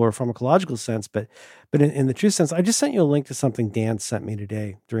pharmaceutical or pharmacological sense, but in the true sense. I just sent you a link to something Dan sent me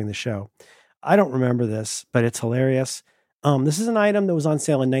today during the show. I don't remember this, but it's hilarious. This is an item that was on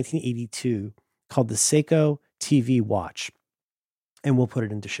sale in 1982 called the Seiko TV watch. And we'll put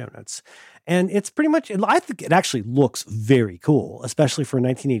it into show notes. And it's pretty much, I think it actually looks very cool, especially for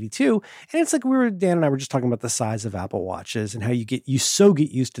 1982. And it's like Dan and I were just talking about the size of Apple Watches and how you get used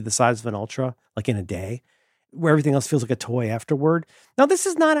to the size of an Ultra, like in a day, where everything else feels like a toy afterward. Now, this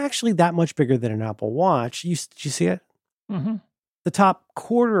is not actually that much bigger than an Apple Watch. Did you see it? Mm-hmm. The top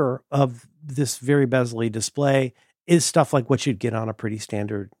quarter of this very bezel-y display is stuff like what you'd get on a pretty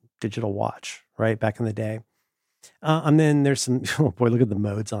standard digital watch, right? Back in the day. And then there's some, oh boy, look at the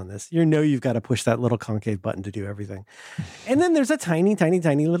modes on this. You've got to push that little concave button to do everything. And then there's a tiny, tiny,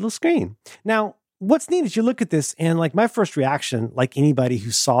 tiny little screen. Now, what's neat is you look at this and like my first reaction, like anybody who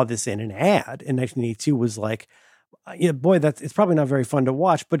saw this in an ad in 1982 was like, boy, it's probably not very fun to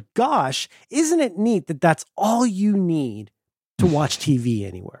watch, but gosh, isn't it neat that that's all you need to watch TV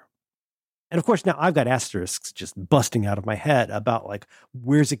anywhere? And of course, now I've got asterisks just busting out of my head about like,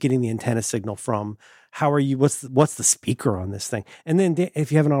 where's it getting the antenna signal from? How are you? What's the speaker on this thing? And then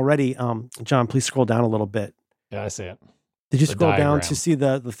if you haven't already, John, please scroll down a little bit. Yeah, I see it. Did you scroll down to see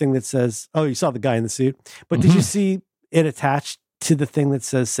the thing that says, oh, you saw the guy in the suit, but did you see it attached to the thing that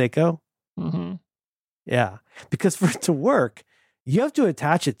says Seiko? Mm-hmm. Yeah, because for it to work, you have to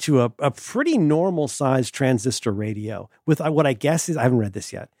attach it to a pretty normal sized transistor radio with what I guess is, I haven't read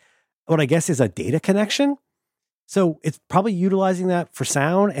this yet, what I guess is a data connection. So it's probably utilizing that for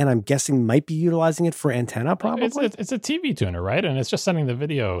sound, and I'm guessing might be utilizing it for antenna probably. It's a TV tuner, right? And it's just sending the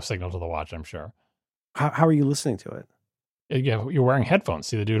video signal to the watch, I'm sure. How are you listening to it? Yeah, you're wearing headphones.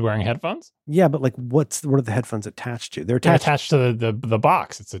 See the dude wearing headphones? Yeah, but like what are the headphones attached to? They're attached to the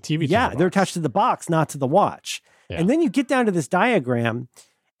box. It's a TV tuner. Yeah, they're attached to the box, not to the watch. Yeah. And then you get down to this diagram,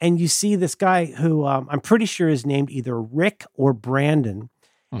 and you see this guy who I'm pretty sure is named either Rick or Brandon.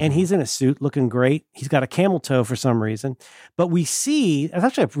 And he's in a suit looking great. He's got a camel toe for some reason. But we see, it's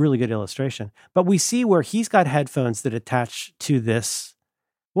actually a really good illustration, but we see where he's got headphones that attach to this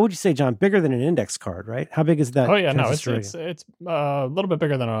What would you say, John? Bigger than an index card, right? How big is that? Oh yeah, no, transistor it's radio? it's a little bit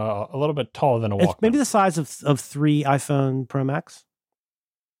bigger than a little bit taller than a Walkman. It's maybe the size of 3 iPhone Pro Max.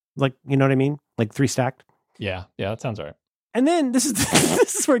 Like, you know what I mean? Like 3 stacked. Yeah, that sounds right. And then this is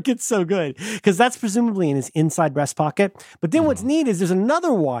this is where it gets so good, because that's presumably in his inside breast pocket. But then what's neat is there's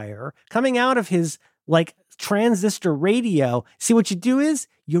another wire coming out of his like transistor radio. See, what you do is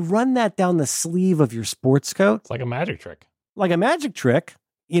you run that down the sleeve of your sports coat. It's like a magic trick. Like a magic trick,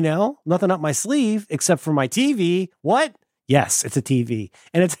 nothing up my sleeve except for my TV. What? Yes, it's a TV.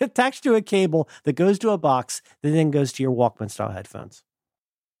 And it's attached to a cable that goes to a box that then goes to your Walkman style headphones.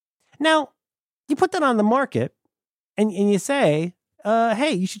 Now, you put that on the market and you say,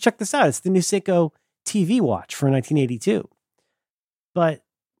 hey, you should check this out. It's the new Seiko TV watch for 1982. But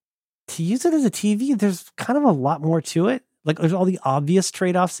to use it as a TV, there's kind of a lot more to it. Like there's all the obvious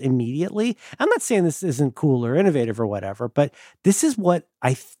trade-offs immediately. I'm not saying this isn't cool or innovative or whatever, but this is what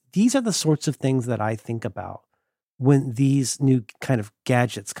these are the sorts of things that I think about when these new kind of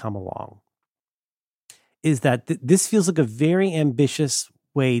gadgets come along. Is that this feels like a very ambitious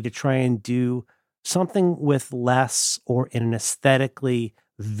way to try and do something with less or in an aesthetically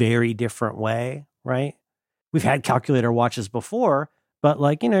very different way, right? We've had calculator watches before, but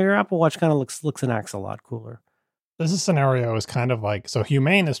your Apple Watch kind of looks and acts a lot cooler. This scenario is kind of like, so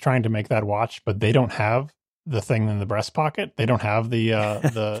Humane is trying to make that watch, but they don't have the thing in the breast pocket. They don't have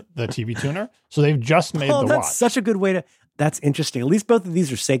the TV tuner. So they've just made the watch. That's such a good way to, that's interesting. At least both of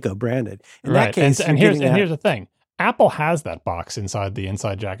these are Seiko branded. In right. that case, and here's the thing. Apple has that box inside the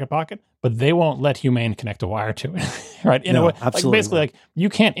inside jacket pocket, but they won't let Humane connect a wire to it, right? In a way, absolutely basically, you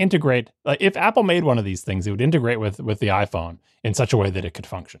can't integrate. If Apple made one of these things, it would integrate with the iPhone in such a way that it could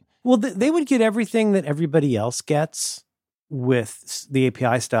function. Well, they would get everything that everybody else gets with the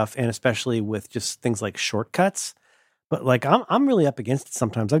API stuff, and especially with just things like shortcuts. But I'm really up against it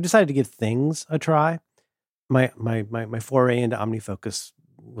sometimes. I've decided to give things a try. My foray into OmniFocus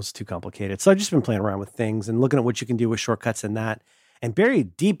was too complicated. So I've just been playing around with things and looking at what you can do with shortcuts and that. And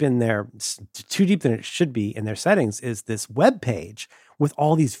buried deep in there, too deep than it should be in their settings, is this web page with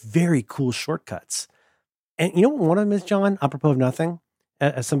all these very cool shortcuts. And you know what one of them is, John? Apropos of nothing,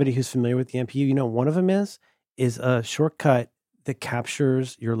 as somebody who's familiar with the NPU, one of them is a shortcut that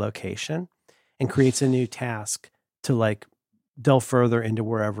captures your location and creates a new task to delve further into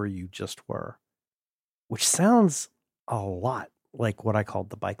wherever you just were, which sounds a lot like what I called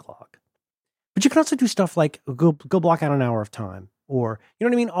the bike log. But you can also do stuff like go block out an hour of time, or, you know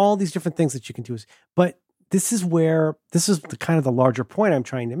what I mean? All these different things that you can do. But this is the kind of the larger point I'm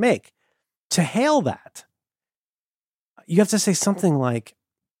trying to make. To hail that, you have to say something like,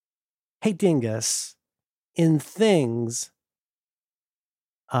 hey, Dingus, in things,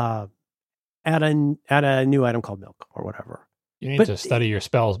 add a new item called milk or whatever. You need to study your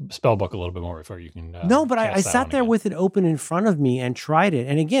spell book a little bit more before you can. No, but I sat there with it open in front of me and tried it.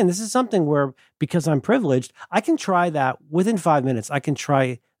 And again, this is something where, because I'm privileged, I can try that within 5 minutes. I can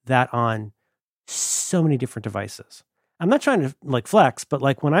try that on so many different devices. I'm not trying to flex, but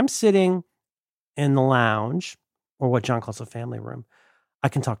when I'm sitting in the lounge, or what John calls a family room, I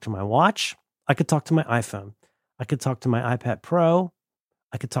can talk to my watch. I could talk to my iPhone. I could talk to my iPad Pro.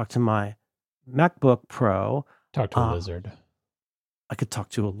 I could talk to my MacBook Pro. Talk to a lizard. I could talk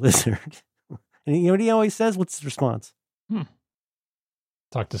to a lizard. And you know what he always says? What's his response?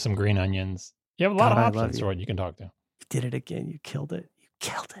 Talk to some green onions. You have a lot of options for what you can talk to. You did it again. You killed it. You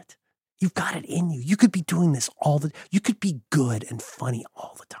killed it. You've got it in you. You could be doing this you could be good and funny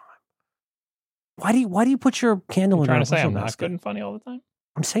all the time. Why do you put your candle in? Trying to say I'm not good and funny all the time?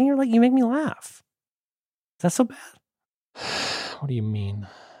 I'm saying you make me laugh. Is that so bad? What do you mean?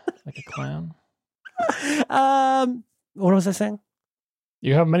 Like a clown? What was I saying?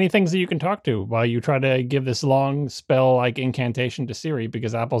 You have many things that you can talk to while you try to give this long spell like incantation to Siri,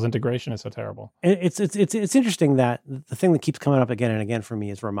 because Apple's integration is so terrible. It's interesting that the thing that keeps coming up again and again for me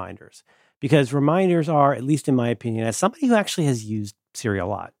is reminders, because reminders are, at least in my opinion, as somebody who actually has used Siri a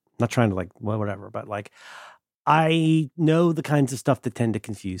lot, not trying to whatever, but I know the kinds of stuff that tend to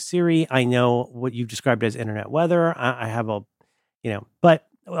confuse Siri. I know what you've described as internet weather. I have but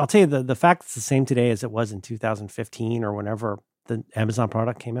I'll tell you the fact it's the same today as it was in 2015 or whenever the Amazon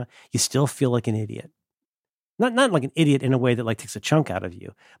product came out, you still feel like an idiot. Not like an idiot in a way that takes a chunk out of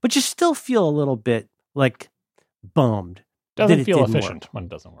you, but you still feel a little bit bummed. Doesn't feel efficient when it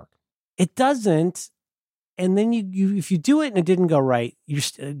doesn't work. It doesn't. And then you if you do it and it didn't go right,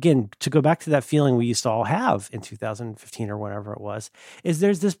 again, to go back to that feeling we used to all have in 2015 or whatever it was, is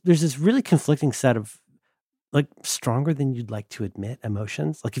there's this really conflicting set of stronger than you'd like to admit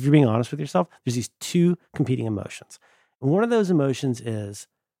emotions. If you're being honest with yourself, there's these two competing emotions. And one of those emotions is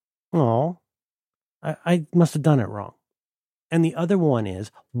Oh, I must have done it wrong. And the other one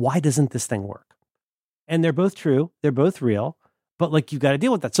is, why doesn't this thing work? And they're both true. They're both real. But like, you've got to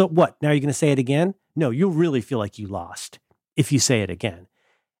deal with that. So what? Now you're going to say it again? No, you'll really feel like you lost if you say it again.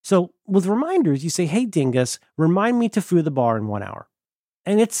 So with reminders, you say, hey, Dingus, remind me to foo the bar in 1 hour.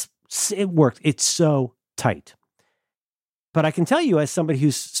 And it worked. It's so tight. But I can tell you, as somebody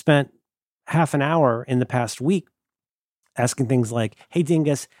who's spent half an hour in the past week asking things like, hey,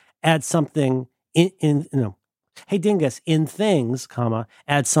 Dingus, add something hey, Dingus, in things, comma,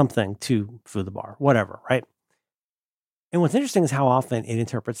 add something to foo the bar, whatever, right? And what's interesting is how often it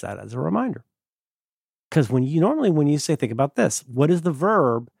interprets that as a reminder. Because when you say, think about this, what is the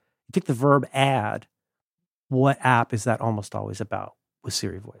verb? You take the verb add. What app is that almost always about with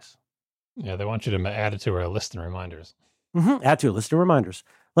Siri voice? Yeah, they want you to add it to a list and reminders. Add to a list of reminders.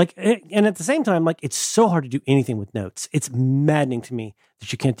 And at the same time, it's so hard to do anything with notes. It's maddening to me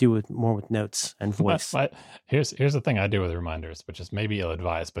that you can't do more with notes and voice. Here's the thing I do with reminders, which is maybe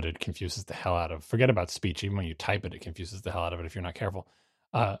ill-advised, but it confuses the hell out of. Forget about speech. Even when you type it, it confuses the hell out of it if you're not careful.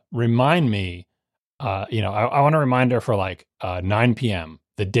 Remind me. I want a reminder for 9 p.m.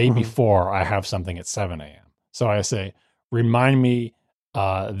 the day before I have something at 7 a.m. So I say, remind me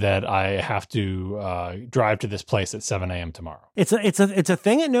that I have to drive to this place at 7 a.m. tomorrow. It's a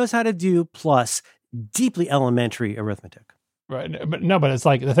thing it knows how to do, plus deeply elementary arithmetic. Right, but it's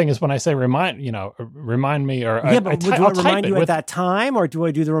the thing is when I say remind me, or do I remind you at that time, or do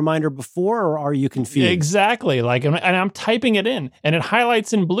I do the reminder before, or are you confused? Exactly, and I'm typing it in, and it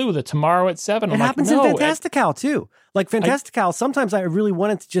highlights in blue the tomorrow at 7. It happens in Fantastical too. Fantastical, sometimes I really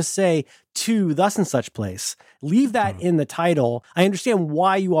wanted to just say to thus and such place. Leave that in the title. I understand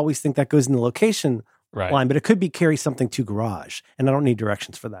why you always think that goes in the location line, but it could be carry something to garage, and I don't need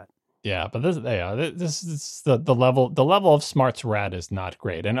directions for that. Yeah, but this is the level of smarts rad is not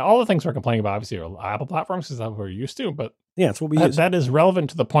great, and all the things we're complaining about obviously are Apple platforms because that's what we're used to. But yeah, it's what we use. That is relevant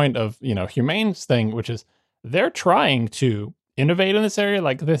to the point of Humane's thing, which is they're trying to innovate in this area.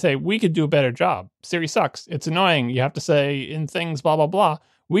 Like they say, we could do a better job. Siri sucks. It's annoying. You have to say in things blah blah blah.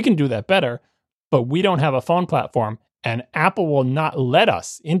 We can do that better, but we don't have a phone platform. And Apple will not let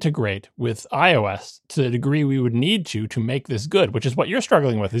us integrate with iOS to the degree we would need to make this good, which is what you're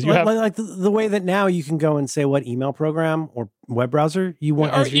struggling with. Is you have the way that now you can go and say what email program or web browser you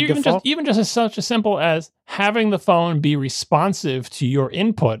want as your default. Even just as such as simple as having the phone be responsive to your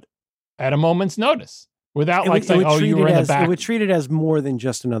input at a moment's notice. Without saying, you were in the back. It would treat it as more than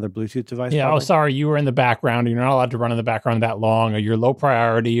just another Bluetooth device. Yeah. Probably. Oh, sorry, you were in the background. You're not allowed to run in the background that long, or you're low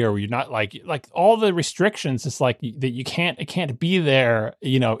priority, or you're not like all the restrictions. It's that it can't be there.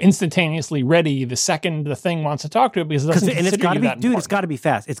 Instantaneously ready the second the thing wants to talk to it because it's got to be, dude. It's got to be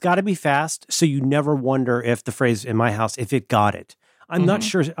fast. It's got to be fast, so you never wonder if the phrase in my house if it got it. I'm not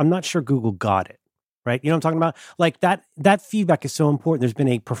sure. I'm not sure Google got it. Right? You know what I'm talking about? That feedback is so important. There's been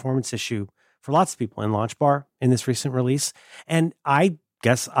a performance issue for lots of people in Launch Bar in this recent release. And I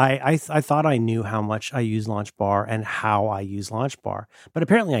guess I thought I knew how much I use Launch Bar and how I use Launch Bar, but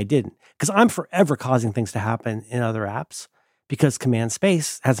apparently I didn't, because I'm forever causing things to happen in other apps because Command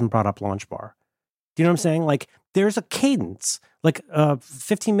Space hasn't brought up Launch Bar. Do you know what I'm saying? There's a cadence.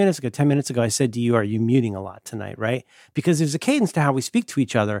 10 minutes ago, I said to you, are you muting a lot tonight, right? Because there's a cadence to how we speak to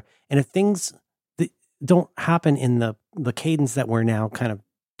each other. And if things that don't happen in the cadence that we're now kind of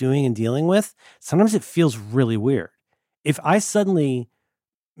doing and dealing with, sometimes it feels really weird. If I suddenly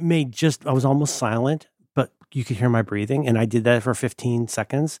I was almost silent, but you could hear my breathing, and I did that for 15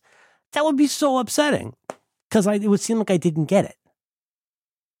 seconds, that would be so upsetting because it would seem like I didn't get it.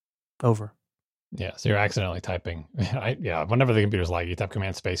 Over. Yeah, so you're accidentally typing. Whenever the computer's you type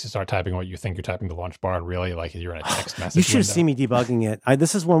Command Space, you start typing what you think you're typing to Launch Bar, and really you're in a text message. You should have seen me debugging it.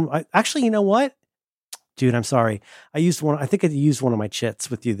 This is one. Actually, you know what? Dude, I'm sorry. I think I used one of my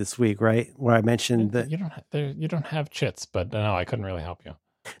chits with you this week, right? Where I mentioned that you don't have chits, but no, I couldn't really help you.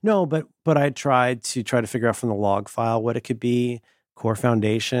 No, but I tried to figure out from the log file what it could be. Core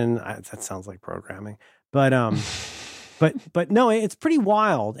Foundation. That sounds like programming, but but no, it's pretty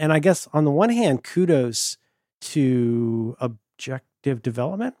wild. And I guess on the one hand, kudos to Objective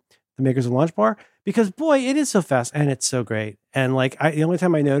Development, the makers of Launch Bar, because boy, it is so fast and it's so great. And the only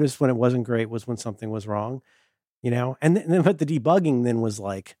time I noticed when it wasn't great was when something was wrong, and then but the debugging then was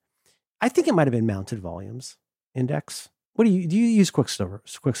I think it might have been mounted volumes index. Do you use Quicksilver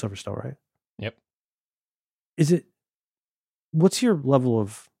still, right? Yep. What's your level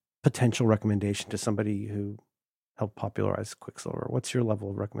of potential recommendation to somebody who helped popularize Quicksilver? What's your level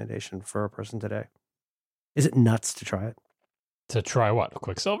of recommendation for a person today? Is it nuts to try it? To try what?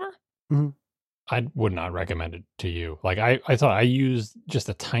 Quicksilver? Mm-hmm. I would not recommend it to you. Like I thought I used just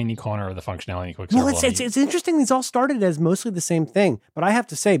a tiny corner of the functionality in Quicksilver. Well, it's interesting. These all started as mostly the same thing, but I have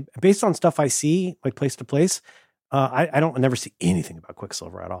to say, based on stuff I see, like place to place, I don't never see anything about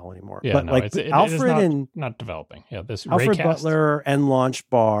Quicksilver at all anymore. Yeah, but no, like Alfred and not developing. Yeah, this Alfred Raycast. Butler and Launch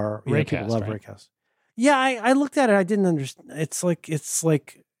Bar. Raycast, people love right? Raycast. Yeah, I looked at it. I didn't understand. It's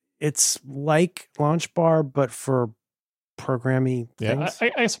like Launch Bar, but for programming things. I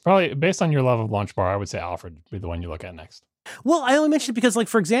guess probably based on your love of Launch Bar, I would say Alfred would be the one you look at next. Well, I only mentioned it because, like,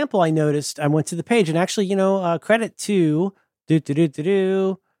 for example, I noticed I went to the page and actually, credit to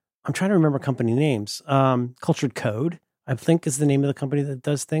I'm trying to remember company names. Cultured Code, I think, is the name of the company that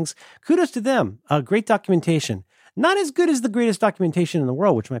does things. Kudos to them. Great documentation. Not as good as the greatest documentation in the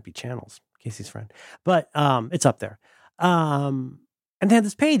world, which might be Channels, Casey's friend, but it's up there. And they had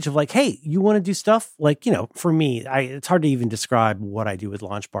this page of like, hey, you want to do stuff? Like, for me, it's hard to even describe what I do with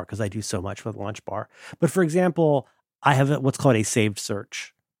Launch Bar because I do so much with Launch Bar. But for example, I have what's called a saved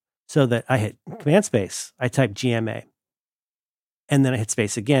search, so that I hit Command Space, I type GMA, and then I hit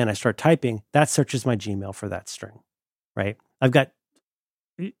space again. I start typing. That searches my Gmail for that string, right? I've got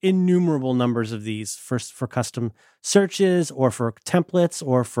innumerable numbers of these for custom searches or for templates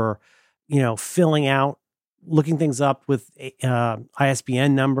or for, filling out, looking things up with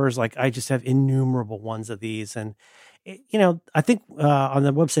ISBN numbers. Like I just have innumerable ones of these. And, I think on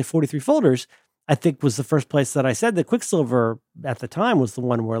the website 43 Folders, I think was the first place that I said that Quicksilver at the time was the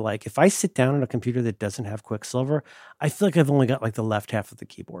one where, like, if I sit down on a computer that doesn't have Quicksilver, I feel like I've only got like the left half of the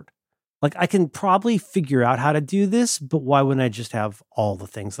keyboard. Like I can probably figure out how to do this, but why wouldn't I just have all the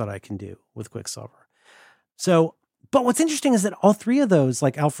things that I can do with Quicksilver? So, but what's interesting is that all three of those,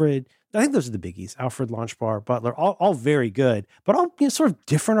 like Alfred, I think those are the biggies, Alfred, Launch Bar, Butler, all very good, but all sort of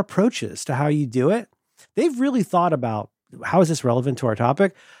different approaches to how you do it. They've really thought about, how is this relevant to our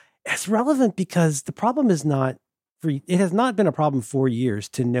topic? It's relevant because the problem is it has not been a problem for years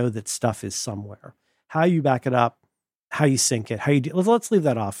to know that stuff is somewhere. How you back it up, how you sync it, how you do. Let's leave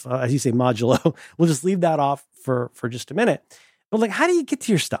that off. As you say, modulo. We'll just leave that off for just a minute. But like, how do you get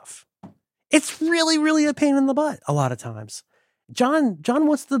to your stuff? It's really, really a pain in the butt a lot of times. John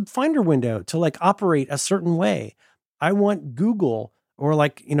wants the Finder window to like operate a certain way. I want Google, or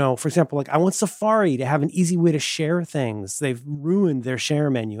like, for example, like I want Safari to have an easy way to share things. They've ruined their share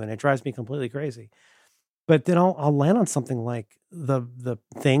menu and it drives me completely crazy. But then I'll land on something like the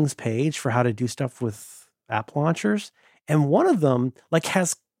things page for how to do stuff with app launchers. And one of them like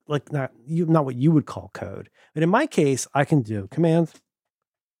has like not what you would call code. But in my case, I can do Command,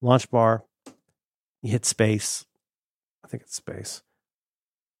 Launch Bar, you hit space. I think it's space.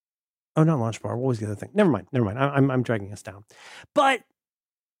 Oh, not Launch Bar. What was the other thing? Never mind. I'm dragging us down. But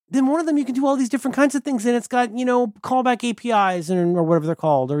then one of them, you can do all these different kinds of things. And it's got, callback APIs or whatever they're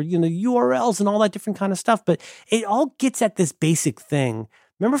called, or, URLs and all that different kind of stuff. But it all gets at this basic thing.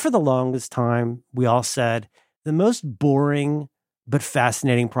 Remember, for the longest time, we all said the most boring but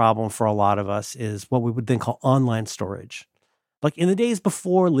fascinating problem for a lot of us is what we would then call online storage. Like in the days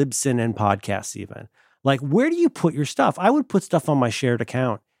before Libsyn and podcasts even. Like, where do you put your stuff? I would put stuff on my shared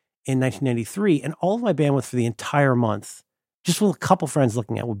account in 1993, and all of my bandwidth for the entire month, just with a couple friends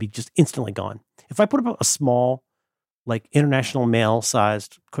looking at, would be just instantly gone. If I put up a small, like international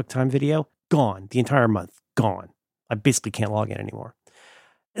mail-sized QuickTime video, gone. The entire month, gone. I basically can't log in anymore.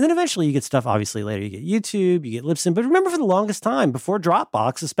 And then eventually you get stuff, obviously later you get YouTube, you get Libsyn. But remember, for the longest time, before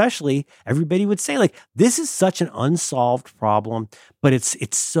Dropbox especially, everybody would say, like, this is such an unsolved problem, but it's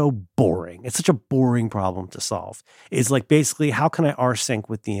so boring. It's such a boring problem to solve. It's like, basically, how can I rsync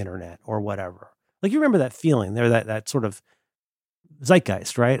with the internet or whatever? Like, you remember that feeling there, that sort of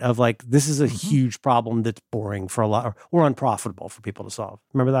zeitgeist, right? Of like, this is a huge problem that's boring for a lot, or unprofitable for people to solve.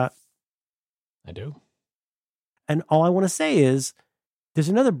 Remember that? I do. And all I want to say is, there's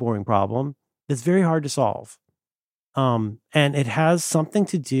another boring problem that's very hard to solve. And it has something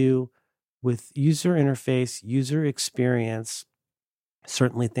to do with user interface, user experience,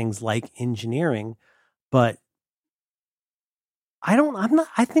 certainly things like engineering. But I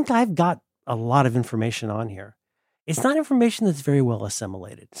think I've got a lot of information on here. It's not information that's very well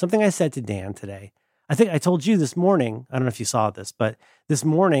assimilated. Something I said to Dan today. I think I told you this morning, I don't know if you saw this, but this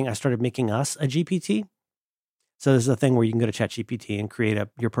morning I started making us a GPT. So there's a thing where you can go to ChatGPT and create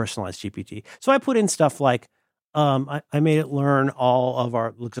your personalized GPT. So I put in stuff like, I made it learn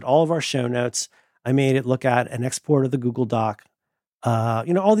looked at all of our show notes. I made it look at an export of the Google Doc.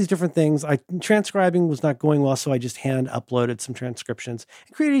 All these different things. Transcribing was not going well, so I just hand uploaded some transcriptions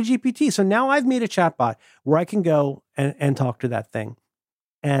and created a GPT. So now I've made a chatbot where I can go and talk to that thing.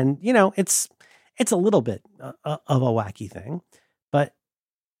 And, it's a little bit of a wacky thing, but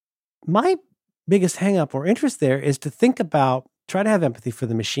my biggest hang up or interest there is to think about, try to have empathy for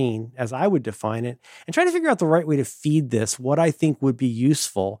the machine as I would define it, and try to figure out the right way to feed this, what I think would be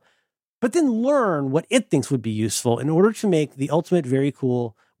useful, but then learn what it thinks would be useful in order to make the ultimate very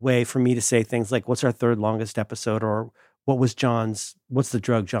cool way for me to say things like, what's our third longest episode? Or what's the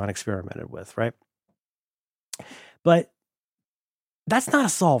drug John experimented with, right? But that's not a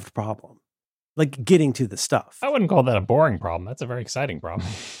solved problem. Like getting to the stuff. I wouldn't call that a boring problem. That's a very exciting problem.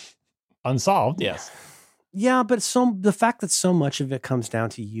 Unsolved, yes. Yeah, but the fact that so much of it comes down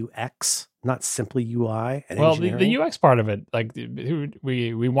to UX, not simply UI and engineering. The UX part of it, like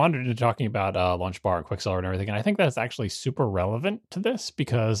we wandered into talking about Launch Bar, Quicksilver, and everything, and I think that's actually super relevant to this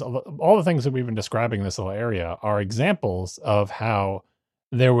because all the things that we've been describing in this little area are examples of how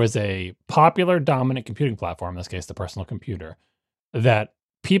there was a popular dominant computing platform, in this case the personal computer, that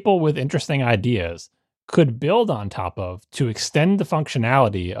people with interesting ideas could build on top of to extend the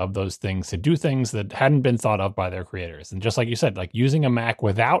functionality of those things to do things that hadn't been thought of by their creators. And just like you said, like using a Mac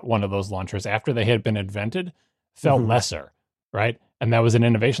without one of those launchers after they had been invented felt lesser, right? And that was an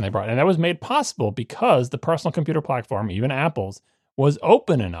innovation they brought. And that was made possible because the personal computer platform, even Apple's, was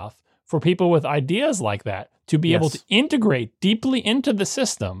open enough for people with ideas like that to be able to integrate deeply into the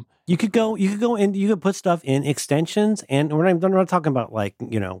system. You could go in, you could put stuff in extensions, and we're not talking about like,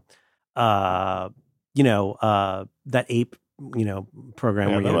 that ape,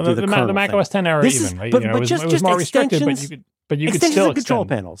 program where you do the Mac OS 10 era even, right? But just it was more restricted, but you could still control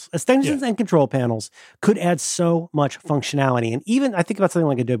panels. Extensions and control panels could add so much functionality. And even I think about something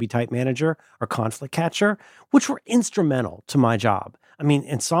like Adobe Type Manager or Conflict Catcher, which were instrumental to my job. I mean,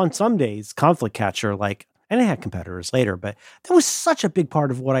 and so on some days, Conflict Catcher, and I had competitors later, but that was such a big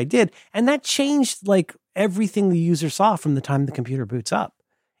part of what I did. And that changed like everything the user saw from the time the computer boots up.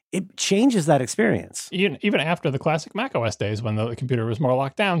 It changes that experience. Even after the classic Mac OS days, when the computer was more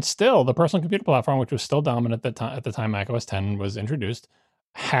locked down, still the personal computer platform, which was still dominant at the time Mac OS 10 was introduced,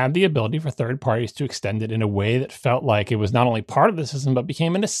 had the ability for third parties to extend it in a way that felt like it was not only part of the system, but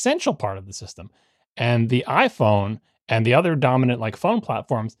became an essential part of the system. And the iPhone and the other dominant like phone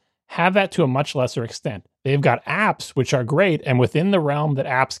platforms have that to a much lesser extent. They've got apps, which are great, and within the realm that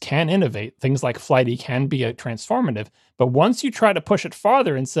apps can innovate, things like Flighty can be transformative. But once you try to push it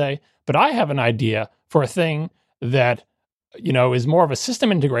farther and say, but I have an idea for a thing that, is more of a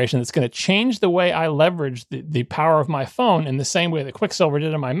system integration that's going to change the way I leverage the power of my phone in the same way that Quicksilver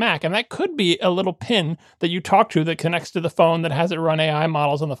did on my Mac. And that could be a little pin that you talk to that connects to the phone that has it run AI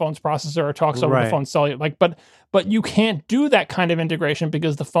models on the phone's processor or talks over the phone cellular. But you can't do that kind of integration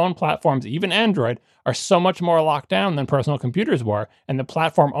because the phone platforms, even Android, are so much more locked down than personal computers were. And the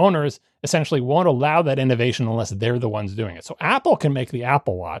platform owners essentially won't allow that innovation unless they're the ones doing it. So Apple can make the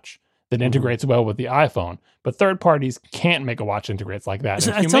Apple Watch that integrates well with the iPhone, but third parties can't make a watch that integrates like that.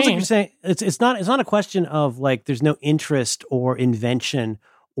 So it sounds like you're saying it's not a question of like there's no interest or invention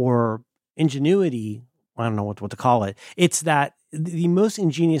or ingenuity. I don't know what to call it. It's that the most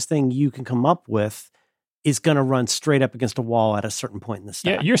ingenious thing you can come up with is going to run straight up against a wall at a certain point in the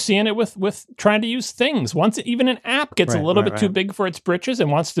stack. Yeah, you're seeing it with trying to use things. Once even an app gets a little bit too big for its britches and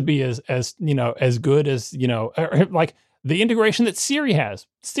wants to be as good as like the integration that Siri has.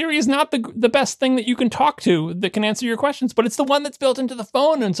 Siri is not the best thing that you can talk to that can answer your questions, but it's the one that's built into the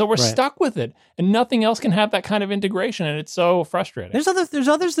phone, and so we're stuck with it. And nothing else can have that kind of integration, and it's so frustrating. There's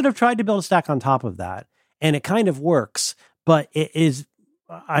others that have tried to build a stack on top of that, and it kind of works, but it is.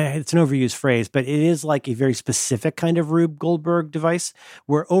 It's an overused phrase, but it is like a very specific kind of Rube Goldberg device,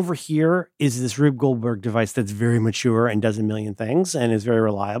 where over here is this Rube Goldberg device that's very mature and does a million things and is very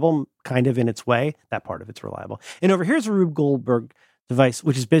reliable, kind of in its way. That part of it's reliable. And over here's a Rube Goldberg device,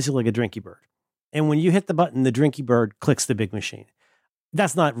 which is basically like a Drinky Bird. And when you hit the button, the Drinky Bird clicks the big machine.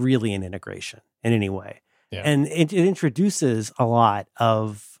 That's not really an integration in any way. Yeah. And it introduces a lot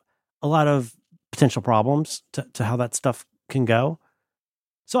of potential problems to how that stuff can go.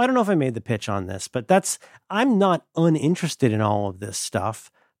 So I don't know if I made the pitch on this, but I'm not uninterested in all of this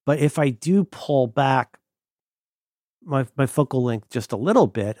stuff. But if I do pull back my focal length just a little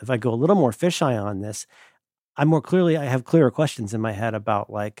bit, if I go a little more fisheye on this, I have clearer questions in my head about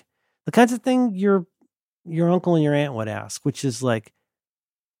like the kinds of thing your uncle and your aunt would ask, which is like,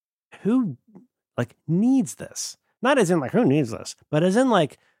 who like needs this? Not as in like who needs this, but as in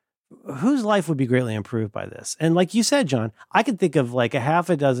like, whose life would be greatly improved by this? And like you said, John, I could think of like a half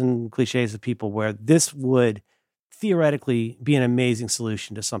a dozen cliches of people where this would theoretically be an amazing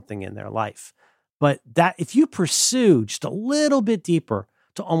solution to something in their life. But that if you pursue just a little bit deeper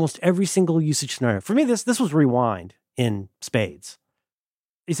to almost every single usage scenario, for me, this was Rewind in spades.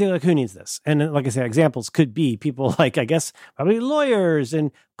 you say, like, who needs this? And like I said, examples could be people like, I guess, probably lawyers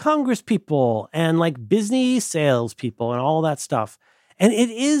and Congress people and like business salespeople and all that stuff. And it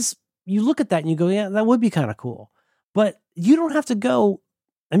is, you look at that and you go, yeah, that would be kind of cool. But you don't have to go.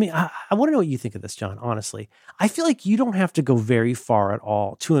 I mean, I want to know what you think of this, John, honestly. I feel like you don't have to go very far at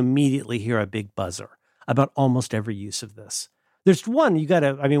all to immediately hear a big buzzer about almost every use of this. There's one, you got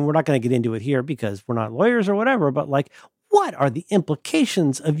to, I mean, we're not going to get into it here because we're not lawyers or whatever, but like, what are the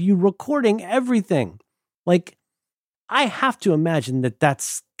implications of you recording everything? Like, I have to imagine that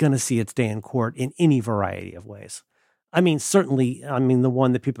that's going to see its day in court in any variety of ways. I mean, certainly, the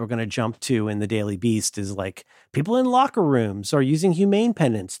one that people are going to jump to in the Daily Beast is like people in locker rooms are using humane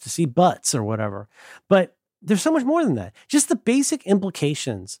pendants to see butts or whatever. But there's so much more than that. Just the basic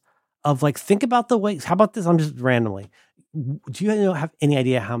implications of like, think about the way, how about this? I'm just randomly. Do you have any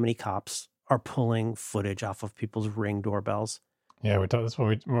idea how many cops are pulling footage off of people's Ring doorbells? Yeah, we talked this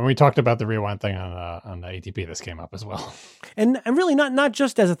when we talked about the rewind thing on the ATP. This came up as well, and really not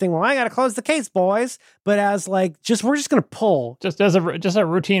just as a thing. Well, I got to close the case, boys, but as like we're just going to pull just as a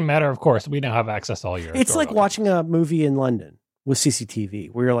routine matter. Of course, we now have access to all your. It's like watching a movie in London with CCTV,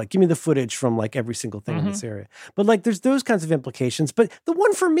 where you're like, give me the footage from like every single thing in this area. But like, there's those kinds of implications. But the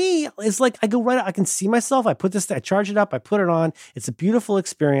one for me is like, I go right out, I can see myself. I charge it up, I put it on. It's a beautiful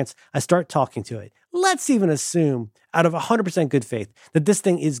experience. I start talking to it. Let's even assume out of 100% good faith that this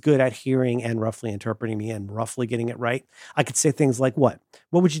thing is good at hearing and roughly interpreting me and roughly getting it right. I could say things like, what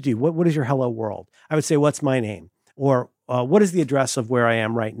would you do? What is your hello world? I would say, what's my name? Or what is the address of where I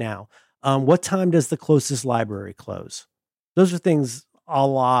am right now? What time does the closest library close? Those are things a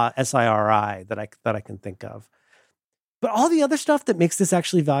la SIRI that I can think of. But all the other stuff that makes this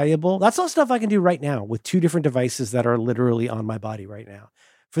actually valuable, that's all stuff I can do right now with two different devices that are literally on my body right now.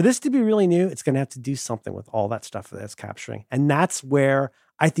 For this to be really new, it's going to have to do something with all that stuff that it's capturing. And that's where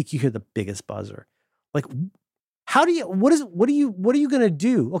I think you hear the biggest buzzer. Like, what are you going to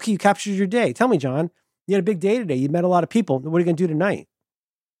do? Okay, you captured your day. Tell me, John, you had a big day today. You met a lot of people. What are you going to do tonight?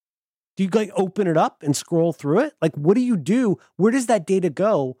 Do you like open it up and scroll through it? Like, what do you do? Where does that data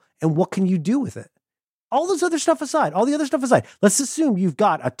go? And what can you do with it? All the other stuff aside, let's assume you've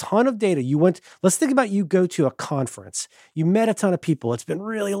got a ton of data. Let's think about you go to a conference. You met a ton of people. It's been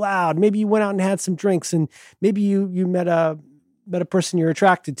really loud. Maybe you went out and had some drinks and maybe you met a person you're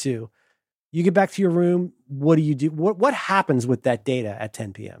attracted to. You get back to your room. What do you do? What happens with that data at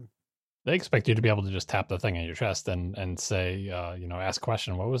 10 p.m.? They expect you to be able to just tap the thing in your chest and say, ask a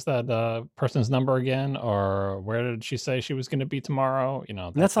question. What was that person's number again? Or where did she say she was going to be tomorrow?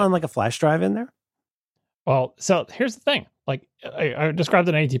 That's on like a flash drive in there? Well, so here's the thing. Like I described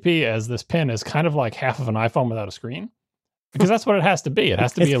an ATP as this pin is kind of like half of an iPhone without a screen. Because that's what it has to be. It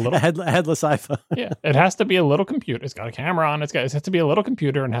has to be a little headless iPhone. Yeah, it has to be a little computer. It's got a camera on. It has to be a little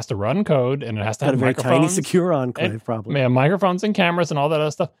computer and has to run code and it has to have a very tiny secure enclave, probably. Yeah, microphones and cameras and all that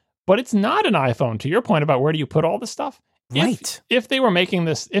other stuff. But it's not an iPhone. To your point about where do you put all this stuff? Right. If you were making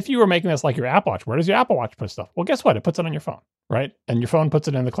this like your Apple Watch, where does your Apple Watch put stuff? Well, guess what? It puts it on your phone, right? And your phone puts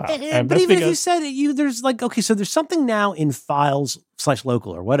it in the cloud. But even if you said it, there's like, okay, so there's something now in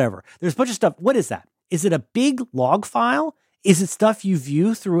files/local or whatever. There's a bunch of stuff. What is that? Is it a big log file? Is it stuff you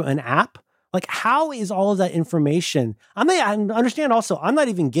view through an app? Like, how is all of that information? I understand also, I'm not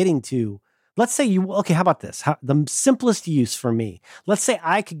even getting to, let's say how about this? The simplest use for me. Let's say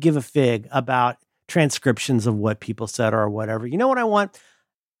I could give a fig about transcriptions of what people said or whatever. You know what I want?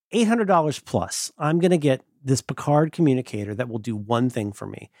 $800 plus. I'm going to get this Picard communicator that will do one thing for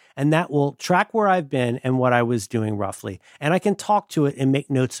me. And that will track where I've been and what I was doing roughly. And I can talk to it and make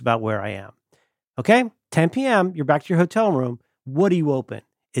notes about where I am. Okay? 10 p.m., you're back to your hotel room. What do you open?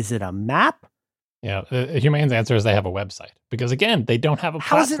 Is it a map? Yeah, the Humane's answer is they have a website. Because again, they don't have a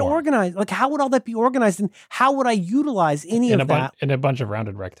platform. How is it organized? Like, how would all that be organized? And how would I utilize any of that? In a bunch of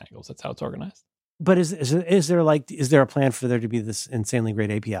rounded rectangles. That's how it's organized. But is there a plan for there to be this insanely great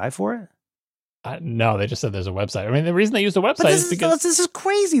API for it? No, they just said there's a website. I mean, the reason they use the website is because this is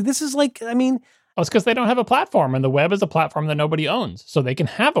crazy. This is like, it's because they don't have a platform, and the web is a platform that nobody owns. So they can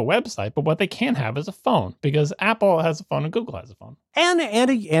have a website, but what they can't have is a phone, because Apple has a phone and Google has a phone, and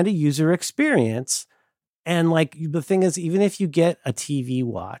a user experience. And like, the thing is, even if you get a TV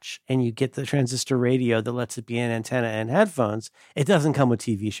watch and you get the transistor radio that lets it be an antenna and headphones, it doesn't come with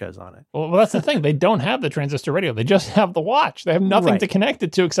TV shows on it. Well, that's the thing. They don't have the transistor radio. They just have the watch. They have nothing to connect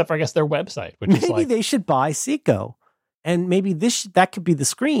it to except for, I guess, their website. Which maybe they should buy Seiko, and maybe that could be the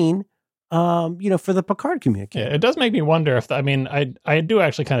screen for the Picard communicator. Yeah, it does make me wonder if, I do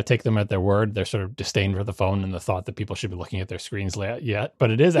actually kind of take them at their word. Their sort of disdain for the phone and the thought that people should be looking at their screens yet.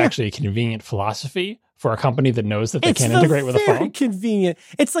 But it is actually a convenient philosophy for a company that knows that they can't integrate with a phone. It's very convenient.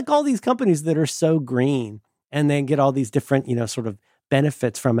 It's like all these companies that are so green and they get all these different, sort of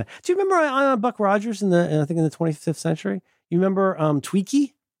benefits from it. Do you remember Buck Rogers in the 25th century? You remember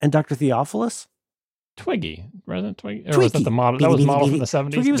Tweaky and Dr. Theophilus? Twiggy, wasn't Twiggy? Or was that the model? That was the model from the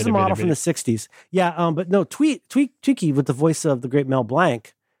 70s? Twiggy was the model from the 60s. Yeah, but no, Twiggy, with the voice of the great Mel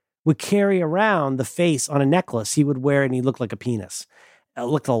Blanc, would carry around the face on a necklace he would wear, and he looked like a penis. It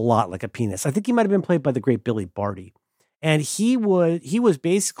looked a lot like a penis. I think he might have been played by the great Billy Barty. And he was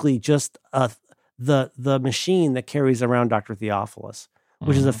basically just the machine that carries around Dr. Theophilus,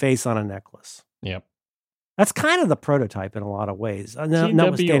 which is a face on a necklace. Yep. That's kind of the prototype in a lot of ways.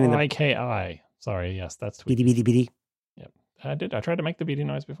 TWIKI. Sorry, yes, that's Tweaky. Beady, beady, beady. Yep. I tried to make the beady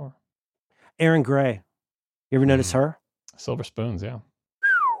noise before. Erin Gray. You ever notice her? Silver spoons, yeah.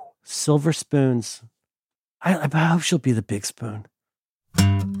 Silver spoons. I hope she'll be the big spoon.